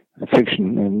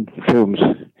fiction and films.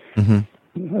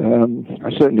 I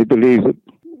certainly believe that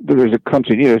there is a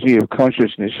continuity of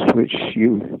consciousness which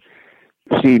you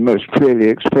see most clearly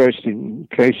expressed in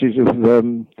cases of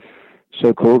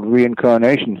so-called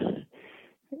reincarnation,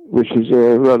 which is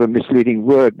a rather misleading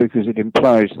word because it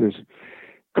implies this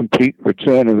complete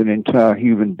return of an entire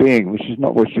human being, which is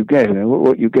not what you get.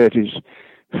 What you get is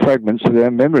fragments of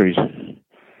their memories.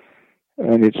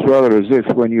 And it's rather as if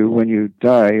when you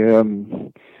die,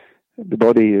 the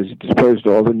body is disposed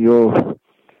of and your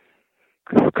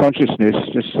consciousness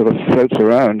just sort of floats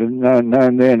around, and now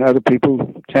and then other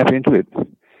people tap into it.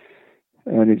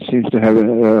 And it seems to have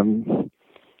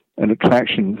an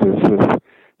attraction for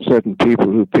certain people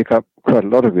who pick up quite a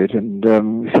lot of it. And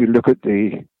if you look at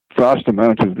the vast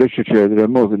amount of literature, there are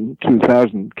more than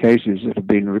 2,000 cases that have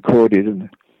been recorded, and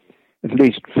at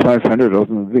least 500 of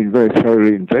them have been very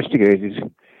thoroughly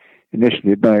investigated,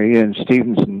 initially by Ian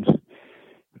Stevenson,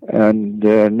 and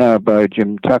now by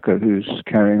Jim Tucker, who's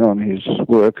carrying on his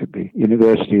work at the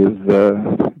University of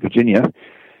Virginia.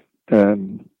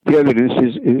 The evidence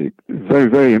is very,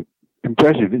 very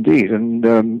impressive indeed.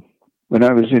 And when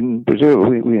I was in Brazil,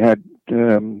 we had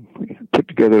put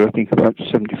together, I think, about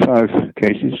 75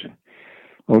 cases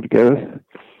altogether,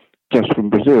 just from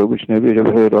Brazil, which nobody had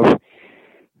ever heard of.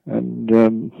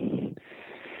 And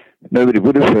nobody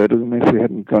would have heard of them if we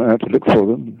hadn't gone out to look for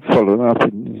them, follow them up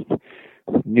in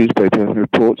newspaper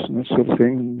reports and that sort of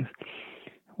thing. And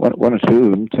one or two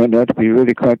of them turned out to be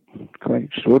really quite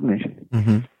extraordinary.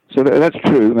 Mm-hmm. So that's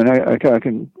true. I mean, I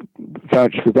can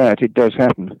vouch for that. It does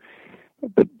happen.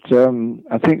 But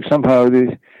I think somehow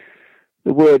the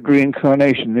word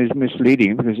reincarnation is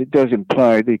misleading, because it does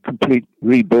imply the complete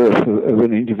rebirth of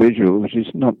an individual, which is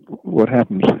not what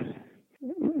happens.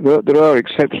 There are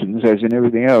exceptions, as in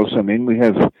everything else. I mean, we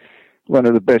have one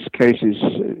of the best cases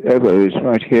ever is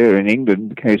right here in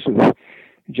England, the case of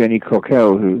Jenny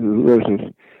Cockell, who wrote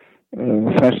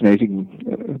a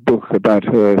fascinating book about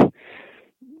her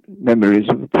memories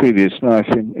of a previous life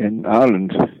in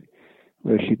Ireland,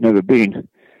 where she'd never been.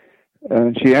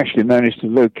 And she actually managed to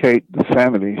locate the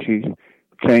family she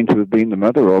claimed to have been the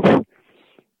mother of,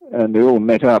 and they all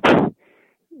met up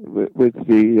with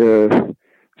the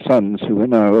sons, who are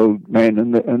now old men,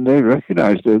 and they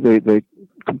recognized her. They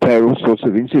compare all sorts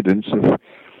of incidents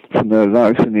from their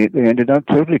life, and they ended up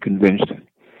totally convinced,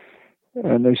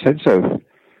 and they said so.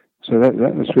 So that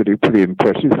was really pretty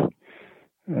impressive.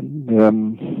 And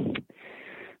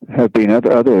there have been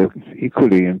other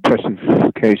equally impressive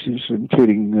cases,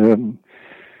 including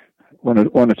one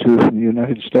or two from the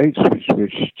United States,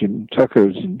 which Jim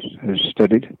Tucker has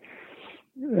studied.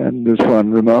 And there's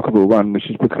one remarkable one which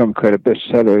has become quite a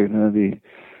bestseller, the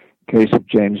case of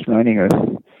James Meininger.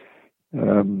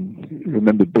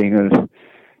 Remembered being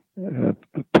a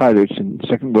pilot in the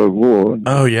Second World War.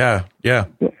 Oh yeah.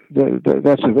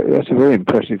 That's a very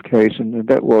impressive case, and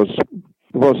there was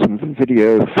some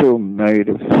video film made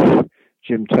of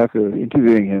Jim Tucker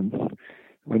interviewing him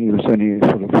when he was only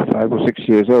sort of 5 or 6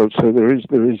 years old. So there is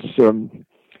a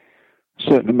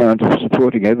certain amount of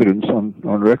supporting evidence on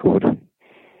record.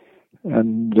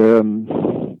 And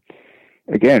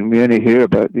again, we only hear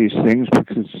about these things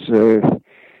because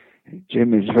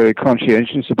Jim is very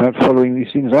conscientious about following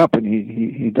these things up, and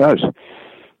he does.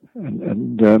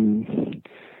 And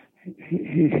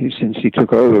he since he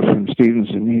took over from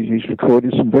Stevenson, he's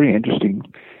recorded some very interesting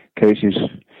cases,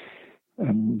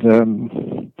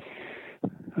 and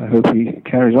I hope he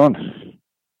carries on.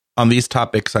 On these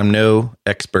topics, I'm no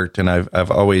expert, and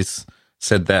I've always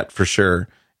said that for sure.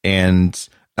 And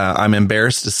I'm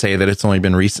embarrassed to say that it's only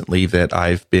been recently that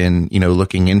I've been,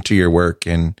 looking into your work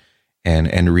and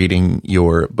reading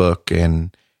your book,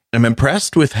 and I'm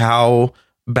impressed with how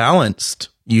balanced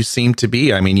you seem to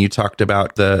be. I mean, you talked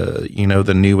about the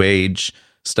new age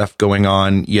stuff going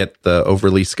on, yet the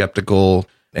overly skeptical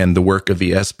and the work of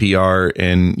the SPR,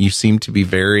 and you seem to be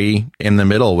very in the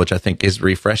middle, which I think is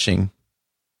refreshing.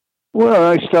 Well,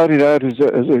 I started out as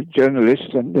a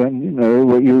journalist, and then,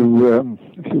 if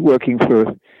you're working for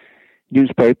a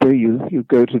newspaper, you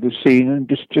go to the scene and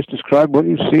just describe what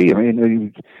you see. I mean,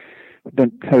 you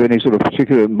don't have any sort of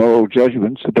particular moral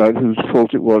judgments about whose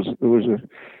fault it was. There was a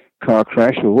car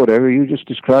crash or whatever. You just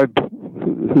describe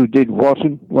who did what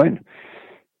and when.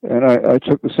 And I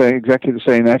took exactly the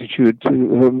same attitude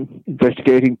to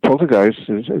investigating poltergeists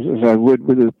as I would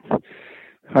with a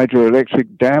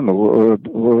hydroelectric dam or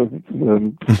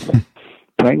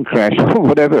plane crash or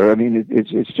whatever. I mean,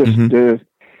 it's just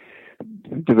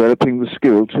developing the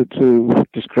skill to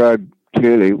describe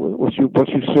clearly what you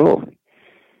saw.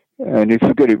 And if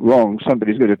you get it wrong,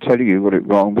 somebody's going to tell you got it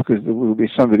wrong, because there will be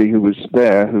somebody who was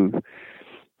there who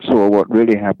saw what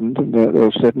really happened, and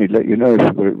they'll certainly let you know if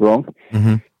you got it wrong.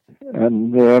 Mm-hmm.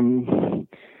 And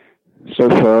so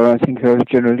far, I think I've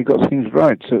generally got things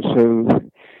right. So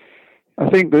I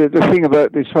think the thing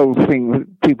about this whole thing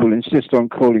that people insist on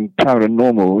calling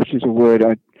paranormal, which is a word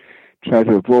I try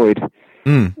to avoid,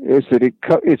 is that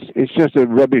it's just a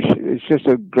rubbish, it's just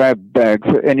a grab bag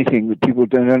for anything that people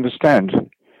don't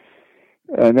understand.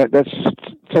 And that's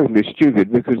totally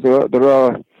stupid, because there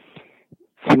are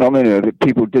phenomena that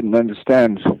people didn't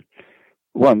understand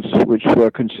once, which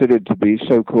were considered to be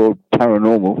so-called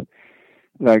paranormal,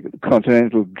 like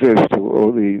continental drift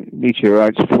or the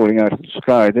meteorites falling out of the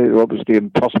sky. They're obviously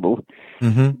impossible.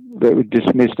 They were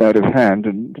dismissed out of hand,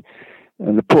 and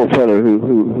the poor fellow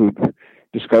who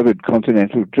discovered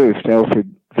continental drift,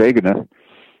 Alfred Wegener,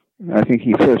 I think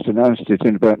he first announced it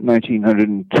in about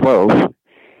 1912,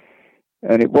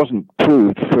 and it wasn't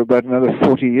proved for about another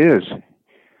 40 years,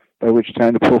 by which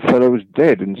time the poor fellow was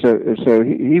dead. And so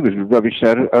he was rubbished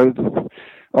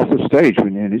off the stage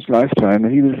in his lifetime,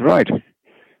 and he was right.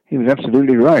 He was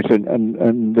absolutely right.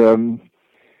 And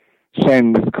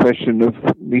same with the question of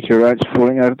meteorites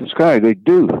falling out of the sky. They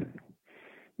do.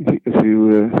 If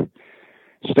you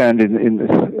stand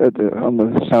on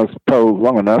the South Pole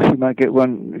long enough, you might get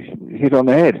one hit on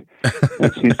the head.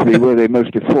 That seems to be where they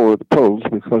mostly fall at the poles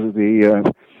because of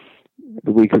the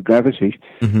weaker gravity.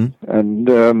 And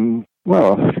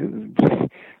well,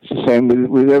 it's the same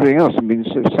with everything else. I mean,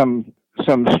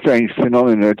 some strange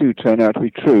phenomena do turn out to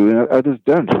be true, and others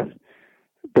don't.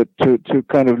 But to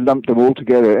kind of lump them all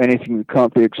together, anything that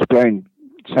can't be explained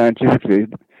scientifically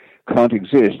can't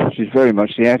exist, which is very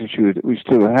much the attitude that we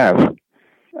still have.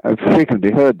 I've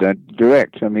frequently heard that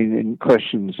direct. I mean, in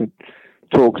questions and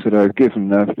talks that I've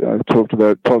given, I've talked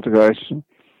about poltergeists.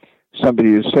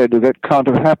 Somebody has said that can't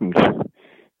have happened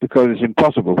because it's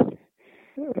impossible.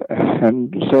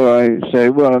 And so I say,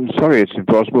 well, I'm sorry it's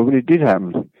impossible, but it did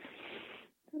happen.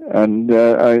 And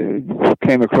I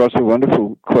came across a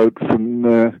wonderful quote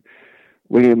from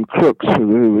William Crookes,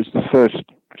 who was the first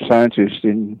scientist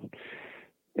in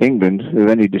England of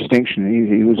any distinction.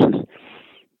 He was the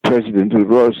president of the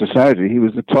Royal Society. He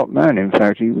was the top man. In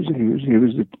fact, he was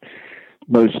the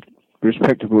most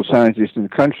respectable scientist in the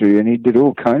country, and he did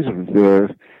all kinds of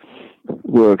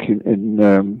work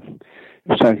in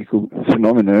psychical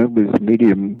phenomena with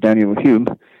medium Daniel Hume.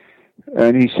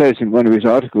 And he says in one of his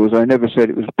articles, I never said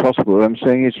it was possible, I'm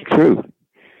saying it's true.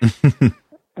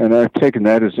 And I've taken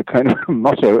that as a kind of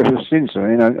motto ever since. I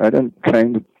mean, I don't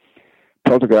claim that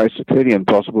poltergeists are clearly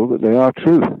impossible, but they are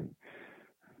true.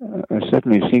 I've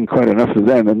certainly seen quite enough of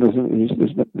them, and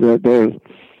they're,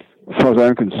 as far as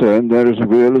I'm concerned, they're as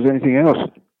real as anything else.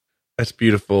 That's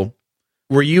beautiful.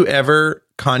 Were you ever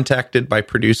contacted by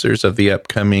producers of the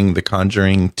upcoming The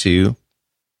Conjuring 2?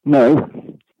 No.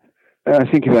 I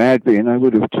think if I had been, I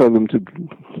would have told them to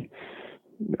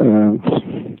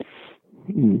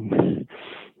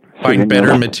find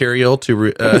better material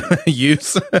to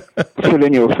use. Fill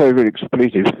in your favorite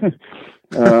expletive.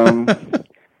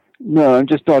 No, I'm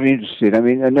just not interested. I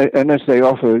mean, unless they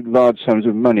offer large sums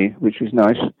of money, which is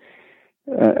nice,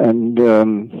 and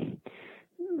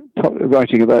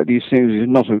writing about these things is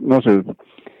not a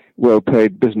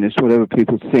well-paid business. Whatever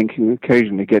people think, you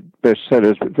occasionally get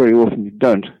bestsellers, but very often you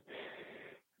don't.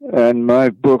 And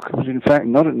my book was, in fact,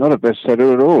 not a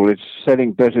bestseller at all. It's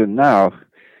selling better now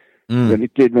than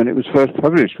it did when it was first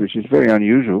published, which is very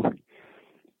unusual.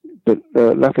 But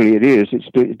luckily it is.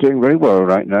 It's doing very well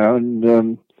right now,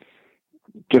 and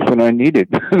just when I need it.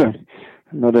 I'm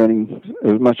not earning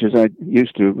as much as I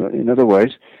used to in other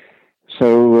ways.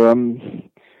 So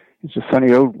it's a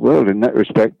funny old world in that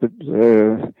respect, but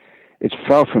it's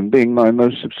far from being my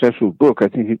most successful book. I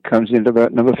think it comes in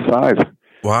about number 5.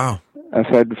 Wow. I've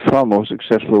had far more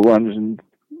successful ones, and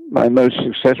my most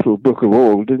successful book of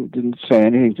all didn't say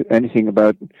anything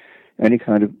about any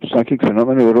kind of psychic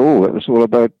phenomena at all. It was all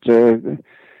about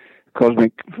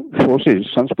cosmic forces,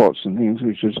 sunspots and things,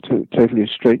 which was totally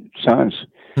straight science.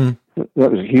 That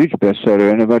was a huge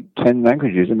bestseller in about 10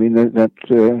 languages. I mean, that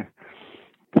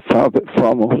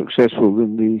far more successful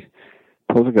than the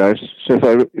Poltergeist. So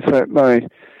if my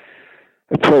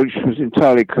approach was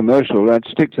entirely commercial, I'd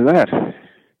stick to that.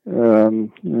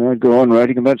 I'd go on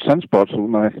writing about sunspots all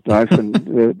my life, and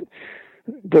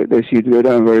they seem to go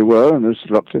down very well, and there's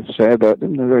a lot to say about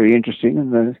them. They're very interesting,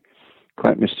 and they're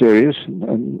quite mysterious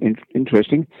and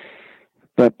interesting.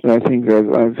 But I think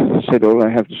I've said all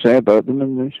I have to say about them,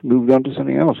 and moved on to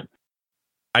something else.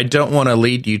 I don't want to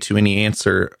lead you to any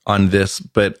answer on this,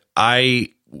 but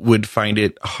I would find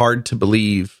it hard to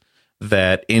believe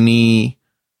that any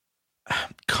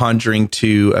Conjuring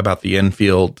 2 about the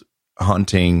Enfield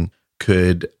Haunting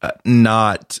could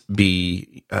not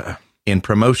be in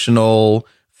promotional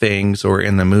things or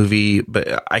in the movie,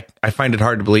 but I find it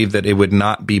hard to believe that it would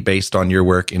not be based on your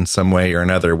work in some way or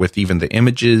another, with even the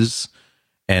images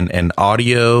and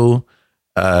audio.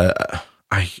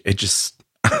 I just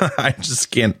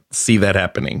can't see that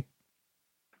happening.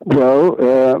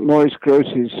 Well, Maurice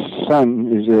Grosse's son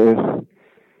is a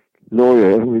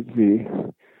lawyer with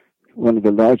one of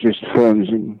the largest firms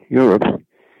in Europe.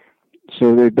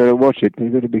 So they better watch it. They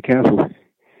better be careful.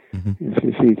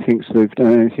 If he thinks they've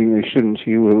done anything they shouldn't,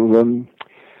 he will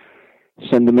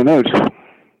send them a note.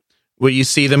 Will you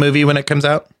see the movie when it comes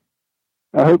out?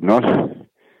 I hope not.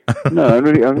 No,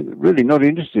 I'm really not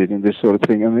interested in this sort of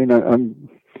thing. I mean,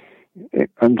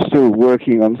 I'm still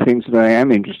working on things that I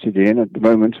am interested in. At the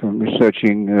moment, I'm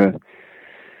researching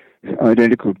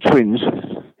identical twins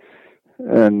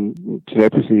and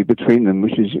telepathy between them,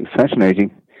 which is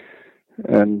fascinating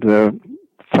and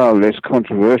far less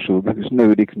controversial, because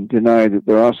nobody can deny that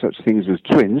there are such things as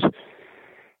twins,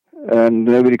 and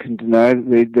nobody can deny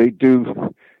that they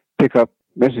do pick up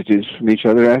messages from each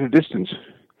other at a distance.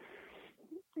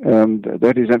 And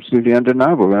that is absolutely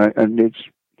undeniable, and it's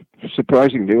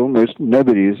surprisingly almost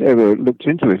nobody has ever looked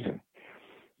into it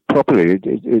properly.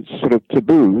 It's sort of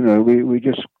taboo, you know. We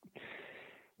just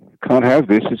can't have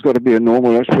this. It's got to be a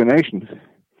normal explanation.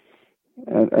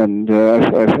 And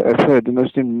I've heard the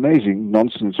most amazing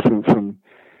nonsense from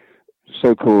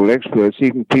so-called experts,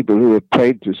 even people who are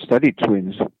paid to study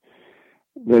twins.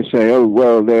 They say, oh,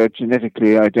 well, they're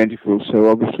genetically identical, so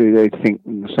obviously they think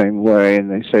in the same way and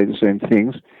they say the same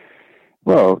things.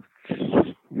 Well,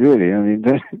 really, I mean,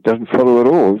 that doesn't follow at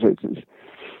all. It's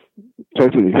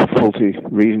totally faulty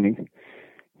reasoning.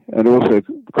 And also,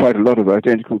 quite a lot of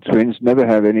identical twins never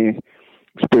have any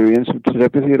experience of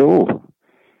telepathy at all.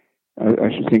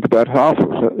 I should think about half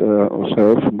or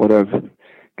so from what I've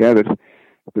gathered,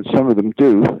 but some of them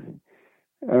do,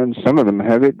 and some of them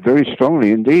have it very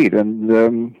strongly indeed,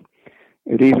 and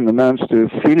it even amounts to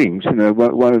feelings. You know,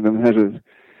 one of them has a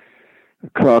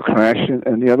car crash,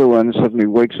 and the other one suddenly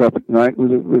wakes up at night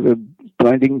with a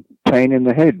blinding pain in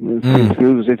the head, and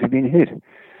feels as if he'd been hit.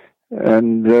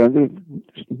 And there are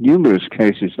numerous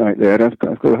cases like that. I've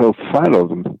got a whole file of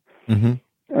them,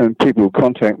 and people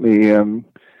contact me.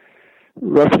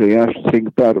 Roughly, I should think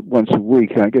about it once a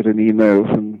week. I get an email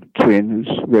from Twin who's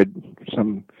read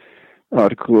some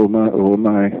article or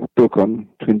my book on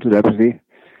twin telepathy.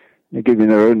 They give me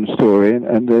their own story,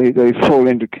 and they fall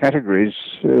into categories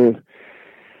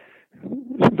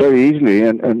very easily,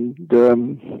 and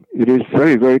it is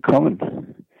very, very common.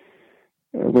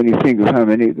 When you think of how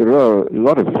many, there are a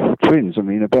lot of twins. I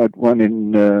mean, about one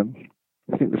in,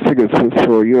 I think the figure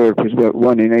for Europe is about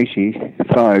 1 in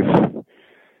 85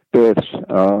 births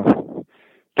are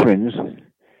twins,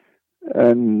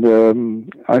 and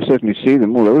I certainly see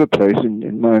them all over the place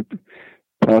in my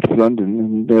part of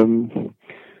London, and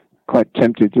quite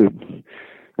tempted to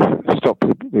stop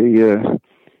the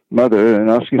mother and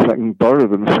ask if I can borrow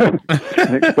them for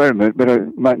an experiment, but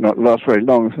it might not last very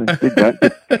long if I did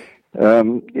that.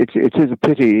 It is a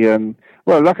pity.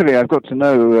 Well, luckily I've got to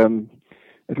know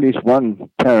at least one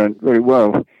parent very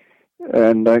well,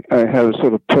 and I have a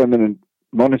sort of permanent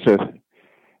monitor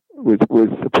with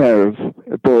a pair of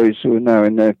boys who are now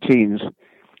in their teens,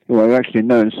 who I've actually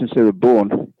known since they were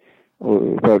born,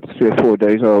 or about 3 or 4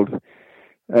 days old,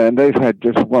 and they've had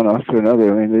just one after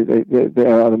another. I mean, they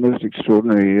are the most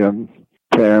extraordinary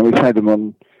pair, and we've had them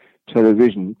on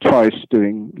television twice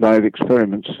doing live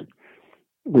experiments,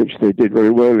 which they did very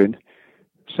well in.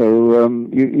 So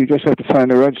you just have to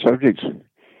find the right subjects,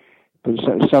 but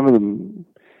some of them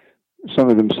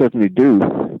certainly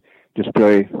do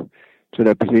display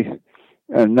telepathy,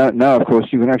 and now of course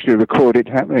you can actually record it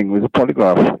happening with a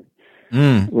polygraph,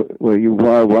 where you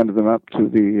wire one of them up to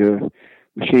the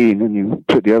machine and you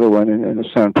put the other one in a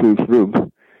soundproof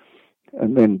room,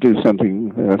 and then do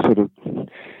something sort of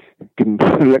give him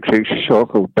an electric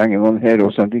shock or bang him on the head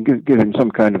or something, give him some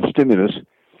kind of stimulus,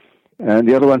 and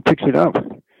the other one picks it up.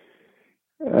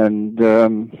 And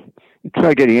you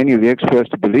try getting any of the experts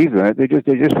to believe that, they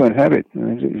just won't have it.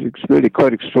 It's really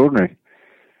quite extraordinary.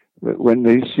 But when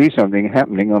they see something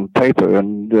happening on paper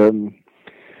and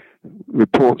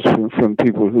reports from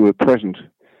people who were present,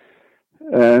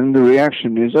 and the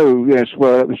reaction is, oh yes,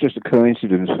 well, it was just a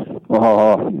coincidence.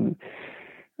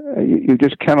 You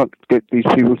just cannot get these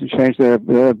people to change their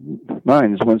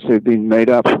minds once they've been made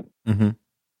up.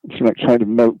 It's like trying to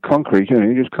melt concrete.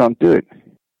 You just can't do it.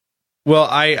 Well,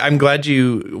 I'm glad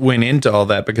you went into all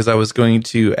that, because I was going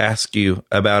to ask you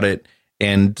about it,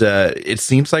 and it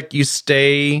seems like you're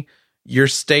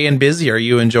staying busy. Are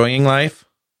you enjoying life?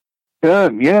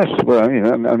 Yes. Well,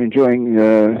 I'm enjoying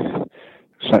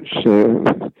such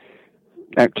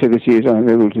activity as I'm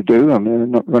able to do.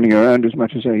 I'm not running around as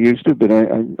much as I used to, but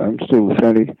I'm still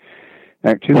fairly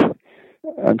active.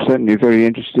 I'm certainly very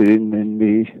interested in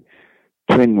the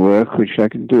twin work, which I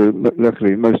can do,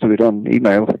 luckily, most of it on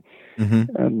email.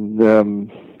 And I've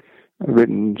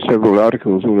written several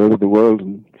articles all over the world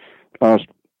and asked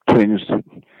twins to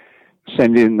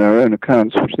send in their own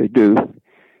accounts, which they do.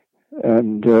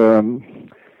 And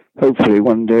hopefully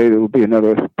one day there will be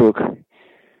another book,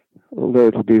 although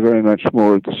it'll be very much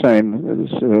more of the same.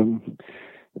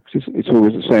 It's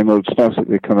always the same old stuff that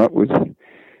they come up with.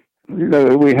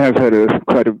 No, we have had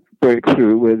quite a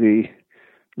breakthrough where the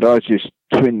largest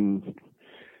twin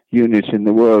unit in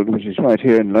the world, which is right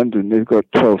here in London, they've got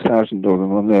 12,000 of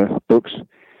them on their books.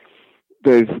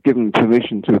 They've given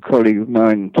permission to a colleague of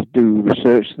mine to do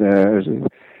research there as a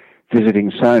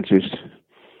visiting scientist,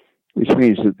 which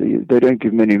means that they don't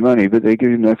give him any money, but they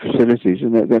give him their facilities,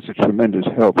 and that's a tremendous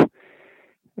help.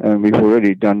 And we've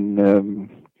already done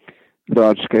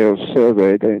large-scale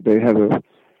survey. They have a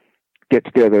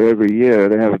get-together every year.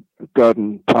 They have a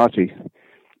garden party,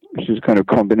 which is a kind of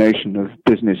combination of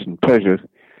business and pleasure.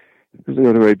 Because they've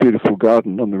got a very beautiful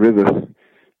garden on the river,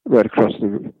 right across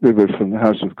the river from the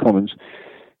House of Commons.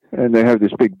 And they have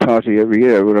this big party every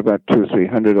year where about 200 or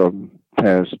 300 of them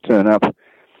pairs turn up.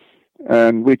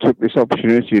 And we took this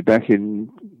opportunity back in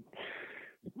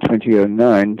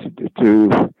 2009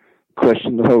 to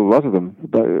question the whole lot of them,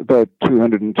 about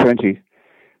 220.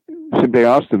 Simply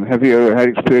asked them, have you ever had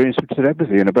experience with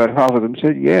telepathy? And about half of them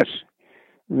said yes.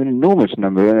 An enormous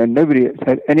number, and nobody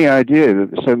had any idea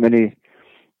that so many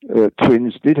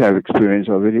twins did have experience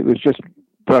of it. It was just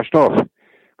brushed off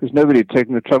because nobody had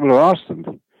taken the trouble to ask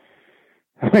them.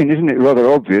 I mean, isn't it rather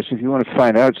obvious? If you want to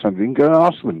find out something, go and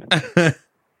ask them.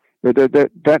 But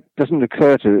that doesn't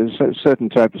occur to a certain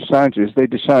type of scientists. They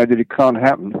decide that it can't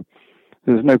happen.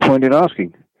 There's no point in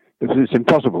asking because it's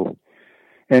impossible.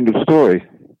 End of story.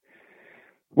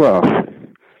 Well,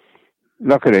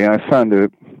 luckily I found a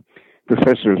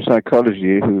professor of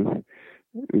psychology who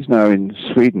is now in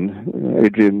Sweden,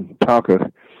 Adrian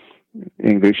Parker,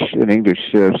 an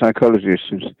English psychologist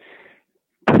who's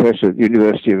professor at the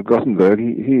University of Gothenburg.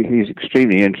 He's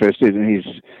extremely interested, and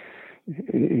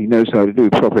he knows how to do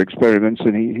proper experiments,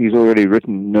 and he's already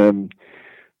written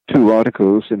 2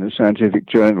 articles in a scientific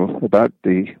journal about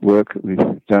the work that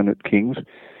we've done at King's.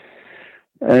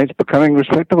 And it's becoming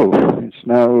respectable. It's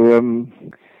now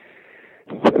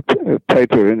a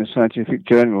paper in a scientific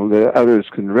journal that others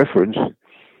can reference,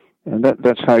 and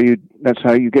that's how you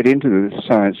get into the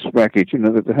science racket. You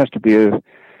know that there has to be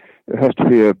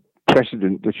a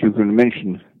precedent that you can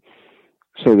mention,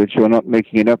 so that you're not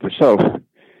making it up yourself.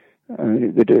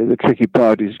 The tricky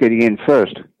part is getting in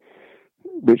first,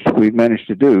 which we've managed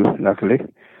to do, luckily.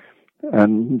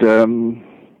 And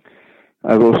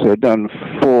I've also done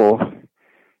 4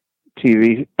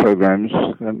 TV programs,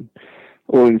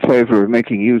 all in favor of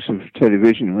making use of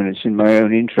television when it's in my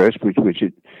own interest, which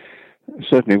it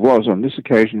certainly was on this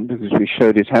occasion because we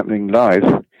showed it happening live.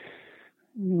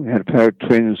 We had a pair of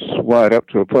twins wired up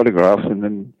to a polygraph and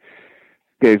then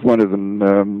gave one of them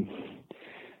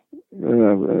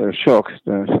a shock.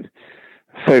 The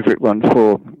favorite one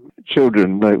for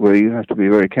children, where you have to be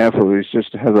very careful, is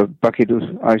just to have a bucket of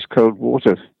ice-cold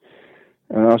water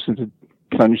and ask them to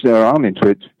plunge their arm into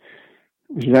it,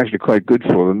 which is actually quite good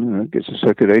for them. It gets the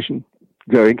circulation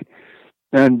going,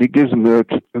 and it gives them a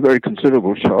very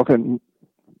considerable shock, and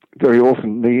very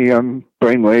often the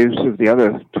brain waves of the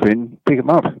other twin pick them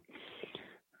up.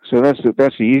 So that's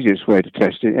the easiest way to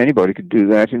test it. Anybody could do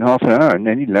that in half an hour in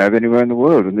any lab anywhere in the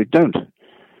world, and they don't.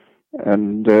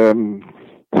 And,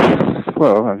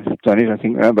 well, I've done it, I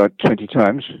think, now about 20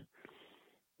 times,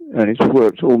 and it's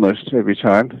worked almost every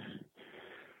time.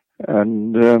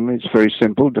 And it's very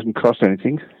simple, doesn't cost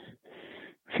anything.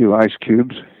 A few ice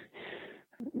cubes.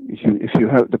 If you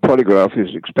have the polygraph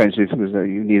is expensive because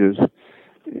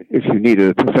if you need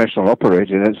a professional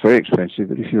operator, that's very expensive.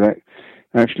 But if you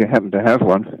actually happen to have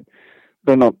one,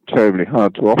 they're not terribly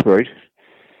hard to operate,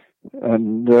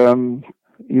 and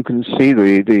you can see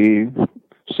the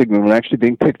signal actually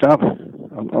being picked up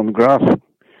on the graph.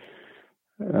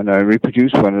 And I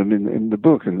reproduced one of them in the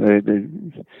book, and they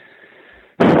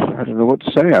I don't know what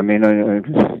to say. I mean,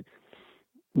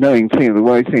 knowing the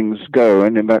way things go,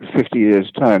 and in about 50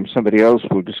 years' time, somebody else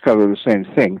will discover the same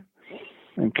thing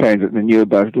and claim that they knew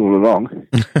about it all along.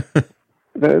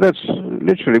 That's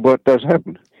literally what does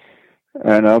happen.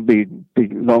 And I'll be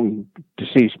long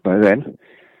deceased by then.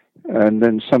 And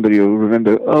then somebody will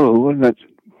remember, oh, wasn't that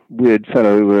weird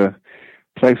fellow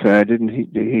Playfair, didn't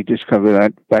he discover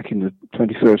that back in the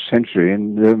 21st century?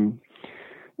 And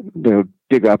they'll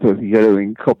dig up a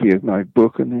yellowing copy of my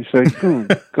book and they say, oh,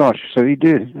 gosh, so he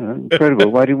did. Incredible.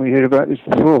 Why didn't we hear about this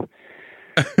before?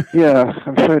 Yeah,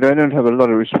 I'm afraid I don't have a lot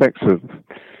of respect for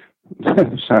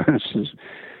science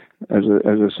as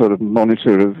a sort of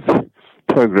monitor of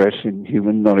progress in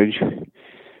human knowledge.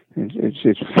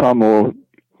 It's far more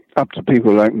up to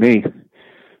people like me,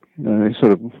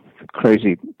 sort of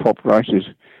crazy pop writers.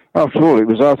 After all, it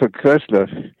was Arthur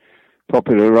Koestler,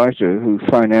 popular writer, who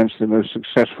financed the most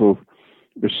successful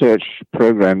research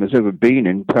program there's ever been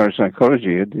in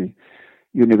parapsychology at the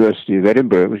University of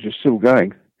Edinburgh, which is still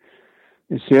going.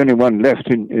 It's the only one left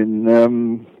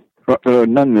none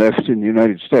left in the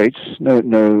United States.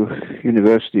 No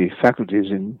university faculties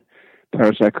in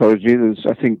parapsychology. There's,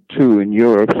 I think, 2 in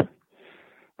Europe,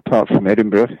 apart from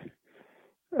Edinburgh.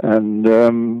 And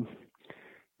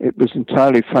it was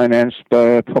entirely financed by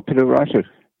a popular writer.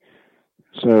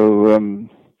 So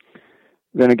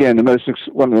then again,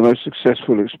 one of the most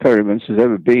successful experiments there's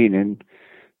ever been in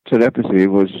telepathy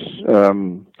was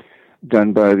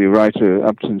done by the writer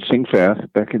Upton Sinclair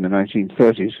back in the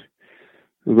 1930s,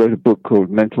 who wrote a book called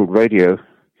Mental Radio,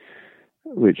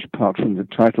 which, apart from the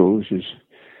title, which is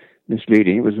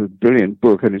misleading, it was a brilliant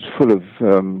book, and it's full of,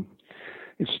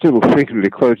 it's still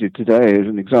frequently quoted today as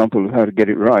an example of how to get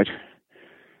it right,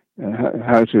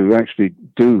 how to actually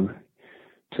do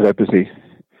telepathy,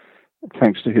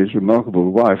 thanks to his remarkable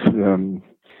wife,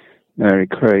 Mary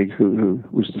Craig, who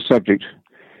was the subject.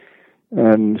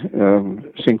 And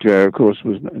Sinclair, of course,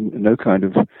 was no kind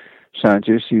of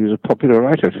scientist. He was a popular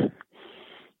writer.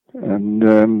 And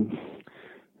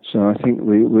so I think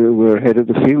we're ahead of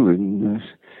the field in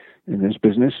this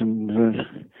business,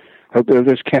 and hope they'll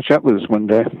just catch up with us one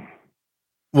day.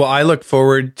 Well, I look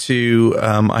forward to,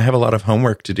 I have a lot of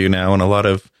homework to do now and a lot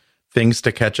of things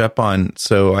to catch up on.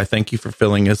 So I thank you for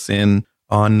filling us in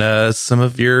on some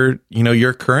of your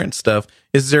current stuff.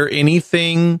 Is there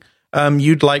anything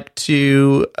you'd like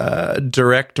to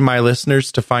direct my listeners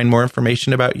to find more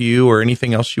information about you, or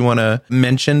anything else you want to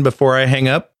mention before I hang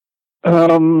up?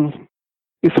 You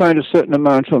find a certain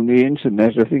amount on the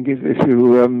internet. I think if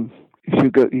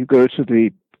you go to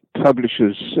the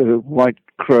publishers, White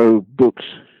Crow Books,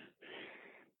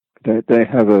 they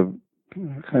have a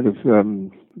kind of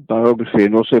biography,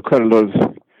 and also quite a lot of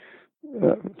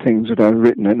things that I've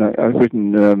written. And I've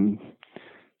written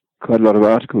quite a lot of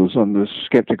articles on the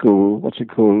skeptical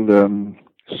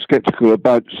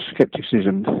about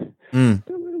skepticism,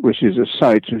 which is a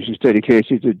site which is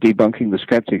dedicated to debunking the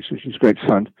skeptics, which is great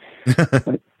fun.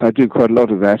 I do quite a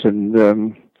lot of that, and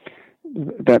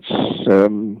that's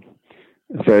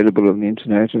available on the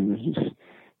internet. And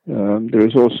there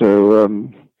is also,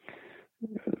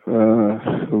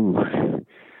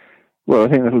 well, I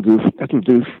think that'll do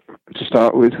to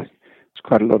start with. There's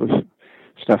quite a lot of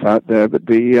stuff out there, but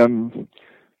the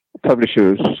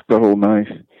publisher's got all my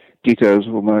details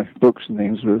of all my books and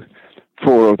things.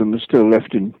 4 of them are still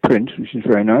left in print, which is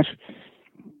very nice.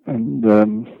 And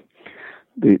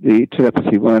the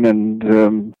telepathy one, and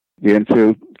the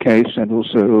Enfield case, and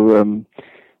also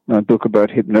my book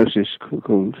about hypnosis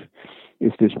called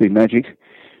If This Be Magic,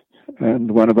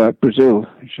 and one about Brazil,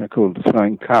 which I called The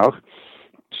Flying Cow.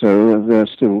 So they're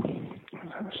still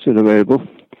available,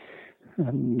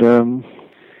 and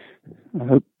I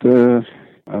hope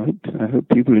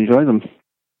people enjoy them.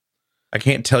 I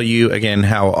can't tell you again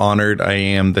how honored I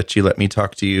am that you let me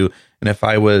talk to you. And if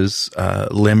I was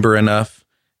limber enough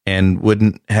and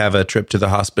wouldn't have a trip to the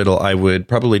hospital, I would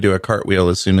probably do a cartwheel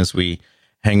as soon as we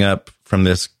hang up from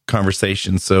this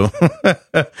conversation. So,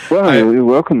 well, you're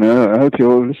welcome. I hope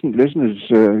your listeners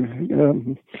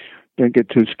don't get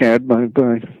too scared by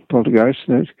poltergeists.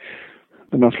 They're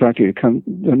not likely to come.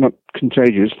 They're not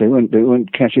contagious. They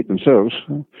won't catch it themselves.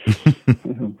 So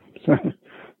I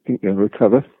think they'll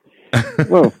recover.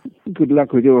 Well, good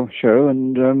luck with your show,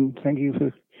 and thank you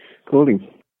for calling.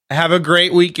 Have a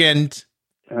great weekend.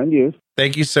 And you.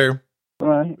 Thank you, sir.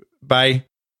 Bye. Bye.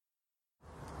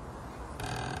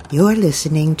 You're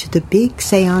listening to the Big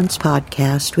Séance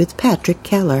Podcast with Patrick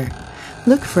Keller.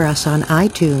 Look for us on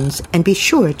iTunes, and be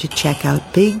sure to check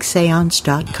out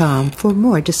BigSeance.com for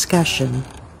more discussion.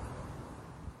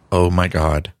 Oh my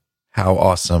God. How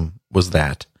awesome was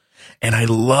that? And I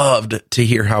loved to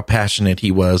hear how passionate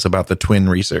he was about the twin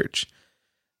research.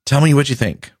 Tell me what you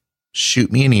think.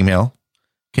 Shoot me an email.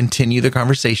 Continue the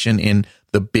conversation in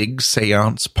the Big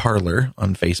Séance Parlor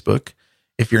on Facebook.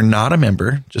 If you're not a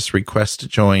member, just request to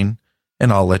join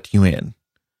and I'll let you in.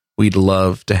 We'd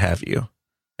love to have you.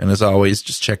 And as always,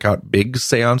 just check out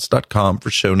BigSeance.com for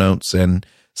show notes and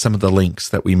some of the links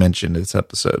that we mentioned in this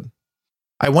episode.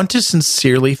 I want to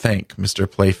sincerely thank Mr.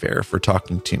 Playfair for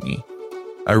talking to me.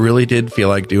 I really did feel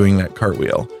like doing that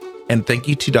cartwheel. And thank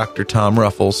you to Dr. Tom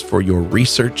Ruffles for your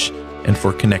research and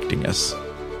for connecting us.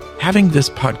 Having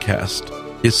this podcast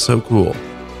is so cool.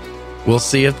 We'll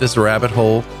see if this rabbit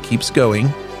hole keeps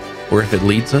going or if it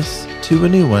leads us to a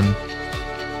new one.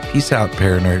 Peace out,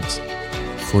 Paranerds.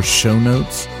 For show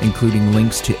notes, including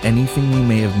links to anything we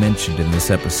may have mentioned in this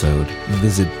episode,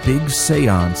 visit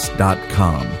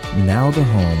bigseance.com, now the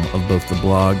home of both the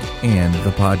blog and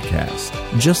the podcast.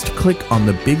 Just click on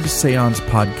the Big Seance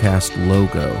Podcast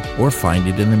logo or find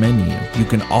it in the menu. You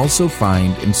can also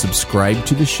find and subscribe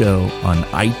to the show on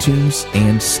iTunes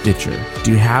and Stitcher.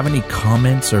 Do you have any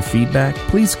comments or feedback?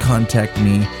 Please contact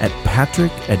me at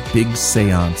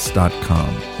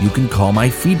patrick@bigseance.com. You can call my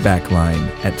feedback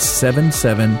line at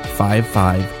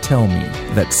 7755-TELL-ME.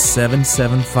 That's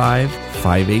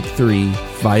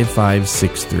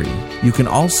 775-583-5563. You can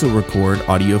also record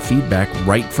audio feedback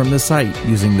right from the site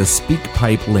using the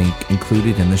SpeakPipe link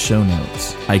included in the show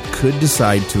notes. I could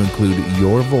decide to include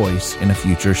your voice in a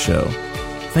future show.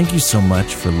 Thank you so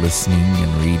much for listening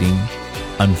and reading.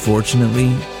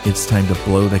 Unfortunately, it's time to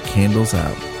blow the candles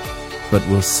out, but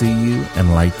we'll see you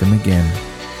and light them again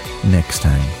next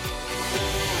time.